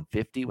plus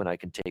 150 when I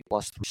can take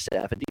plus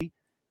 370?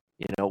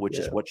 Which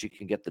is what you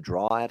can get the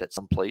draw at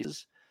some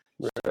places.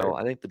 Right. So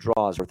I think the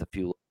draw is worth a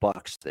few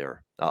bucks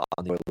there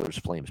on the Oilers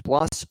Flames.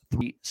 Plus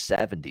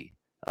 370,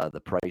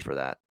 the price for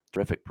that.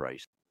 Terrific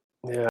price.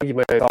 Yeah, you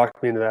might have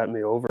talked me into that in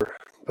the over,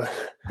 but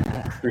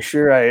for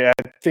sure, I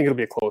think it'll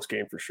be a close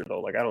game for sure,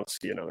 though. I don't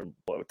see another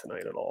blowout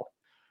tonight at all.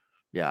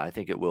 Yeah, I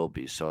think it will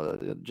be. So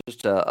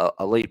just a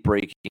late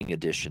breaking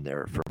addition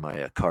there for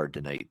my card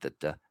tonight. That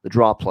the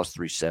draw plus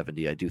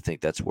 370. I do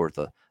think that's worth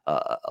a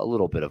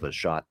little bit of a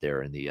shot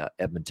there in the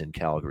Edmonton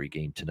Calgary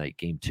game tonight,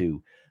 game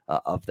 2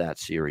 of that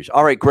series.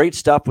 All right, great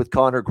stuff with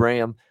Connor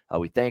Graham.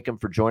 We thank him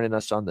for joining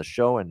us on the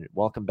show, and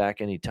welcome back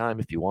anytime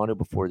if you want to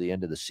before the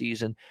end of the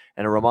season.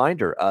 And a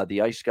reminder,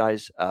 the Ice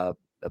Guys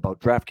about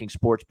DraftKings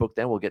Sportsbook.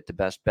 Then we'll get to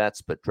best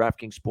bets, but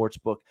DraftKings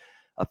Sportsbook,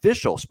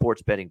 official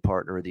sports betting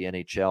partner of the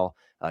NHL.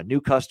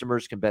 New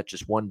customers can bet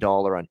just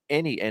 $1 on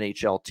any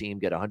NHL team,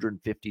 get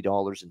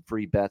 $150 in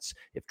free bets.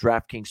 If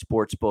DraftKings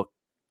Sportsbook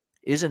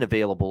isn't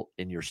available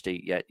in your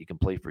state yet, you can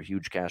play for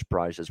huge cash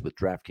prizes with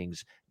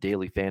DraftKings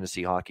daily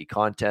fantasy hockey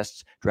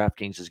contests.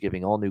 DraftKings is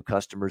giving all new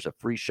customers a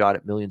free shot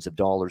at millions of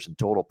dollars in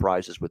total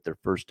prizes with their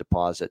first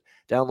deposit.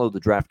 Download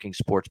the DraftKings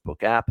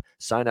Sportsbook app,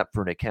 sign up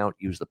for an account,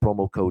 use the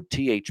promo code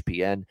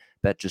THPN,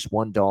 bet just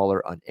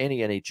 $1 on any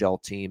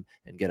NHL team,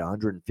 and get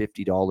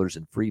 $150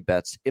 in free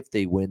bets if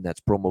they win.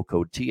 That's promo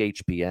code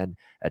THPN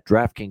at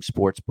DraftKings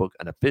Sportsbook,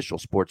 an official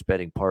sports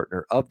betting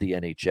partner of the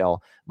NHL.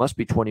 Must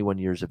be 21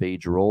 years of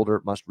age or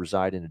older, must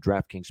reside in a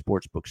DraftKings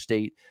Sportsbook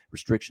state.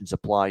 Restrictions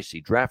apply.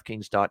 See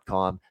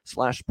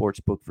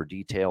DraftKings.com/sportsbook for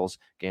details.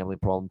 Gambling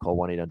problem, call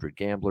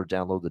 1-800-GAMBLER.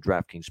 Download the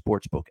DraftKings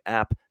Sportsbook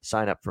app,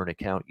 sign up for an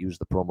account, use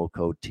the promo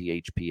code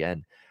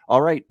THPN.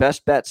 All right,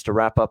 best bets to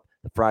wrap up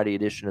the Friday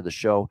edition of the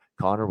show.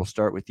 Connor, we'll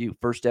start with you.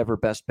 First ever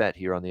best bet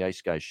here on the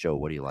Ice Guys show.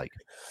 What do you like?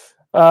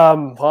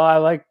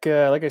 Well, like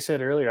I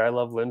said earlier, I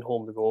love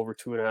Lindholm to go over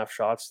 2.5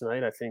 shots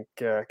tonight. I think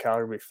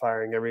Calgary will be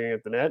firing everything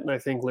at the net, and I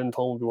think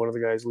Lindholm will be one of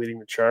the guys leading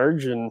the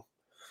charge. And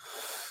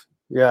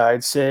yeah,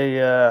 I'd say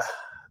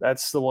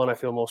that's the one I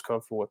feel most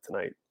comfortable with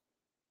tonight.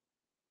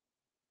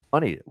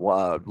 Funny,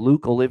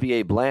 Luke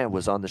Olivier Blanc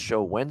was on the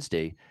show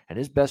Wednesday, and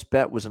his best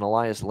bet was an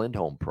Elias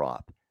Lindholm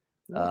prop.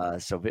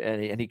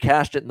 And he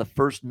cashed it in the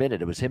first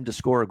minute. It was him to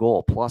score a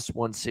goal, plus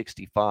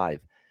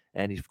 165.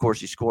 And of course,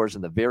 he scores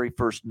in the very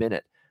first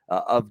minute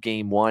of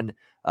game one.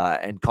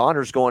 And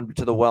Connor's going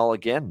to the well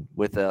again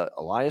with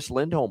Elias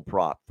Lindholm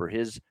prop for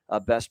his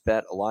best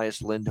bet.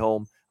 Elias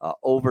Lindholm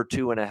over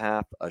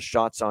 2.5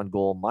 shots on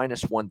goal,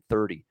 minus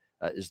 130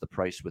 is the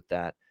price with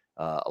that.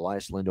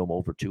 Elias Lindholm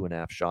over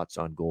 2.5 shots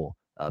on goal.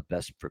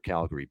 Best for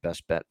Calgary,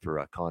 best bet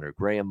for Connor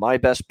Graham. My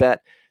best bet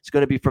is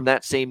going to be from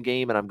that same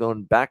game, and I'm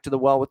going back to the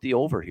well with the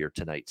over here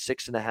tonight.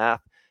 6.5,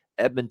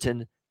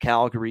 Edmonton,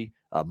 Calgary,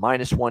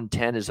 minus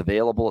 110 is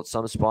available at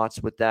some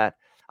spots with that.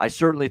 I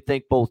certainly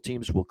think both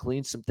teams will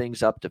clean some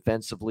things up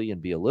defensively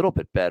and be a little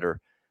bit better,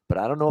 but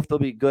I don't know if they'll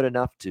be good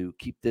enough to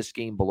keep this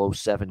game below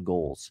 7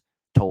 goals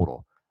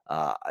total.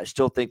 I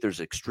still think there's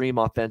extreme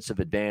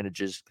offensive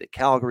advantages that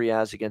Calgary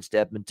has against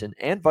Edmonton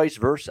and vice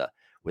versa,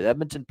 with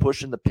Edmonton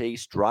pushing the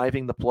pace,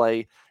 driving the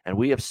play. And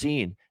we have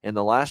seen in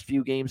the last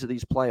few games of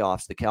these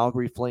playoffs, the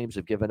Calgary Flames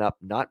have given up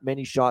not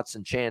many shots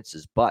and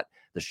chances, but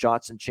the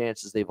shots and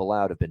chances they've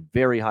allowed have been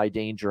very high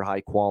danger,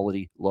 high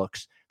quality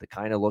looks, the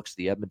kind of looks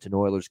the Edmonton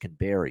Oilers can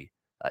bury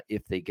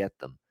if they get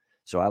them.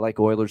 So I like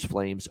Oilers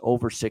Flames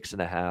over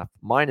 6.5,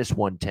 minus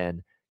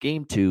 110,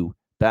 game 2,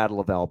 Battle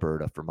of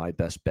Alberta for my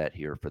best bet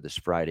here for this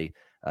Friday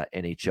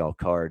NHL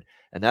card.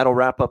 And that'll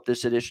wrap up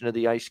this edition of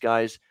the Ice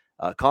Guys.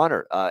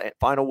 Connor,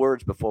 final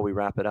words before we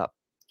wrap it up.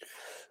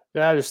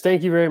 Yeah, just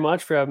thank you very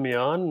much for having me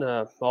on.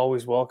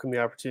 Always welcome the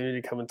opportunity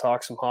to come and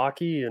talk some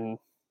hockey, and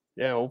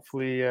yeah,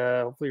 hopefully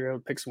you're able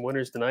to pick some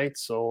winners tonight.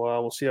 So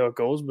we'll see how it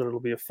goes, but it'll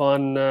be a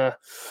fun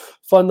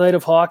night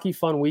of hockey,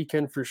 fun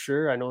weekend for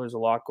sure. I know there's a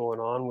lot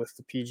going on with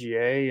the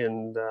PGA,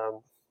 and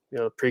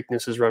the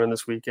Preakness is running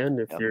this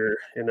weekend if you're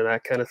into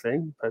that kind of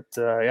thing. But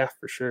yeah,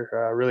 for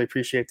sure, really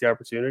appreciate the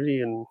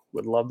opportunity and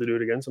would love to do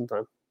it again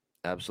sometime.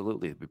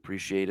 Absolutely. We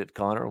appreciate it,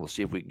 Connor. We'll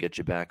see if we can get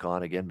you back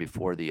on again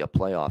before the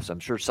playoffs. I'm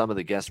sure some of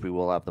the guests, we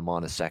will have them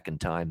on a second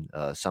time.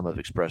 Some have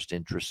expressed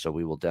interest, so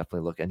we will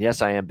definitely look. And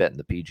yes, I am betting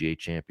the PGA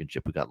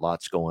Championship. We got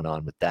lots going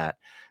on with that.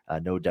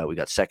 No doubt. We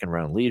got second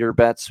round leader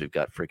bets. We've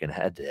got freaking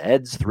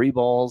head-to-heads, 3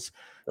 balls.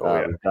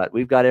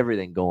 We've got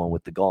everything going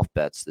with the golf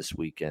bets this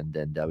weekend.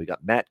 And we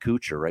got Matt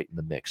Kuchar right in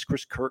the mix,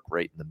 Chris Kirk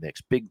right in the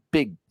mix. Big,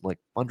 like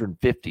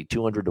 150,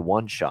 200 to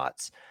 1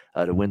 shots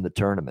to win the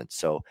tournament.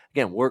 So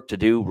again, work to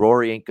do.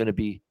 Rory ain't going to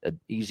be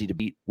easy to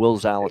beat. Will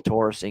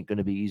Zalatoris ain't going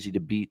to be easy to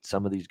beat.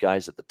 Some of these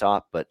guys at the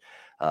top, but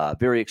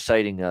very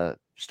exciting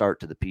start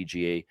to the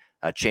PGA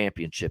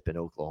Championship in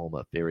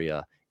Oklahoma. Very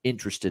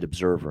interested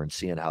observer and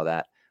seeing how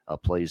that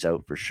plays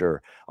out for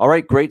sure. All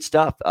right, great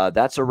stuff.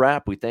 That's a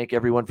wrap. We thank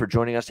everyone for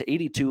joining us.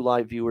 82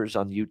 live viewers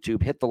on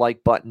YouTube. Hit the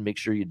like button. Make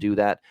sure you do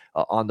that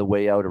on the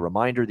way out. A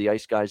reminder, the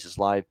Ice Guys is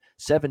live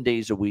 7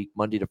 days a week,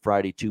 Monday to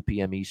Friday, 2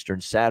 p.m.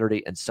 Eastern,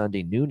 Saturday and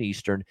Sunday, noon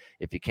Eastern.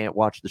 If you can't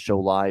watch the show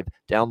live,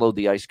 download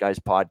the Ice Guys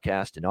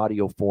podcast in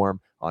audio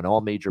form on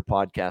all major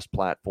podcast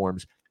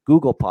platforms,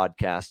 Google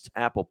Podcasts,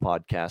 Apple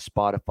Podcasts,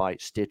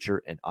 Spotify,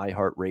 Stitcher, and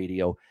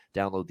iHeartRadio.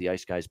 Download the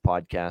Ice Guys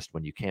podcast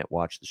when you can't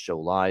watch the show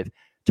live.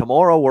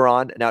 Tomorrow we're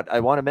on. Now, I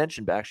want to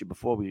mention, actually,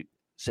 before we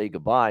say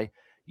goodbye,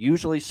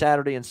 usually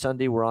Saturday and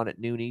Sunday we're on at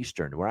noon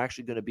Eastern. We're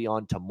actually going to be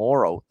on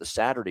tomorrow, the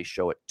Saturday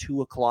show, at 2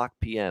 o'clock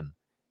p.m.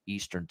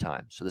 Eastern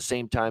time. So the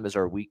same time as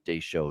our weekday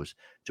shows,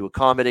 to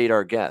accommodate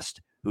our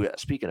guest, who,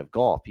 speaking of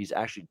golf, he's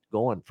actually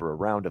going for a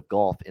round of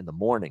golf in the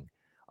morning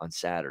on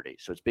Saturday.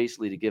 So it's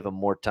basically to give him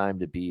more time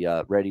to be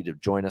ready to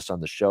join us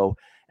on the show.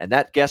 And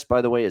that guest,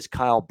 by the way, is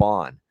Kyle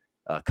Bond.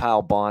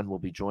 Kyle Bond will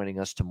be joining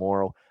us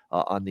tomorrow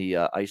on the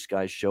Ice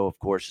Guys show. Of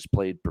course, has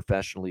played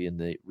professionally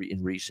in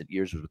recent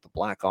years, was with the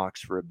Blackhawks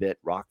for a bit,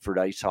 Rockford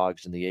Ice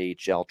Hogs in the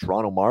AHL,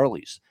 Toronto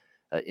Marlies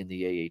in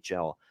the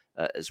AHL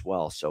as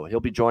well. So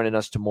he'll be joining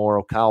us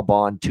tomorrow. Kyle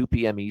Bond, 2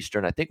 p.m.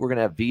 Eastern. I think we're going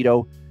to have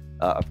Vito,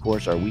 of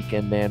course, our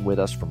weekend man with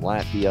us from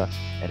Latvia,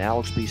 and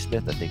Alex B.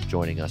 Smith, I think,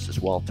 joining us as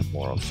well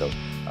tomorrow. So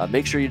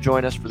make sure you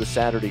join us for the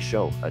Saturday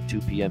show at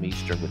 2 p.m.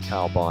 Eastern with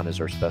Kyle Bond as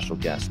our special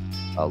guest.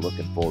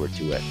 Looking forward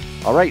to it.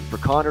 All right, for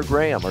Connor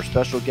Graham, our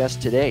special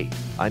guest today,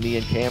 I'm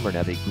Ian Cameron.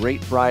 Have a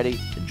great Friday.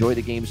 Enjoy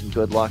the games and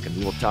good luck, and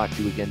we will talk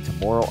to you again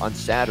tomorrow on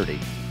Saturday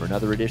for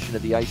another edition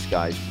of the Ice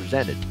Guys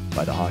presented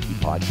by the Hockey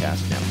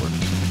Podcast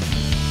Network.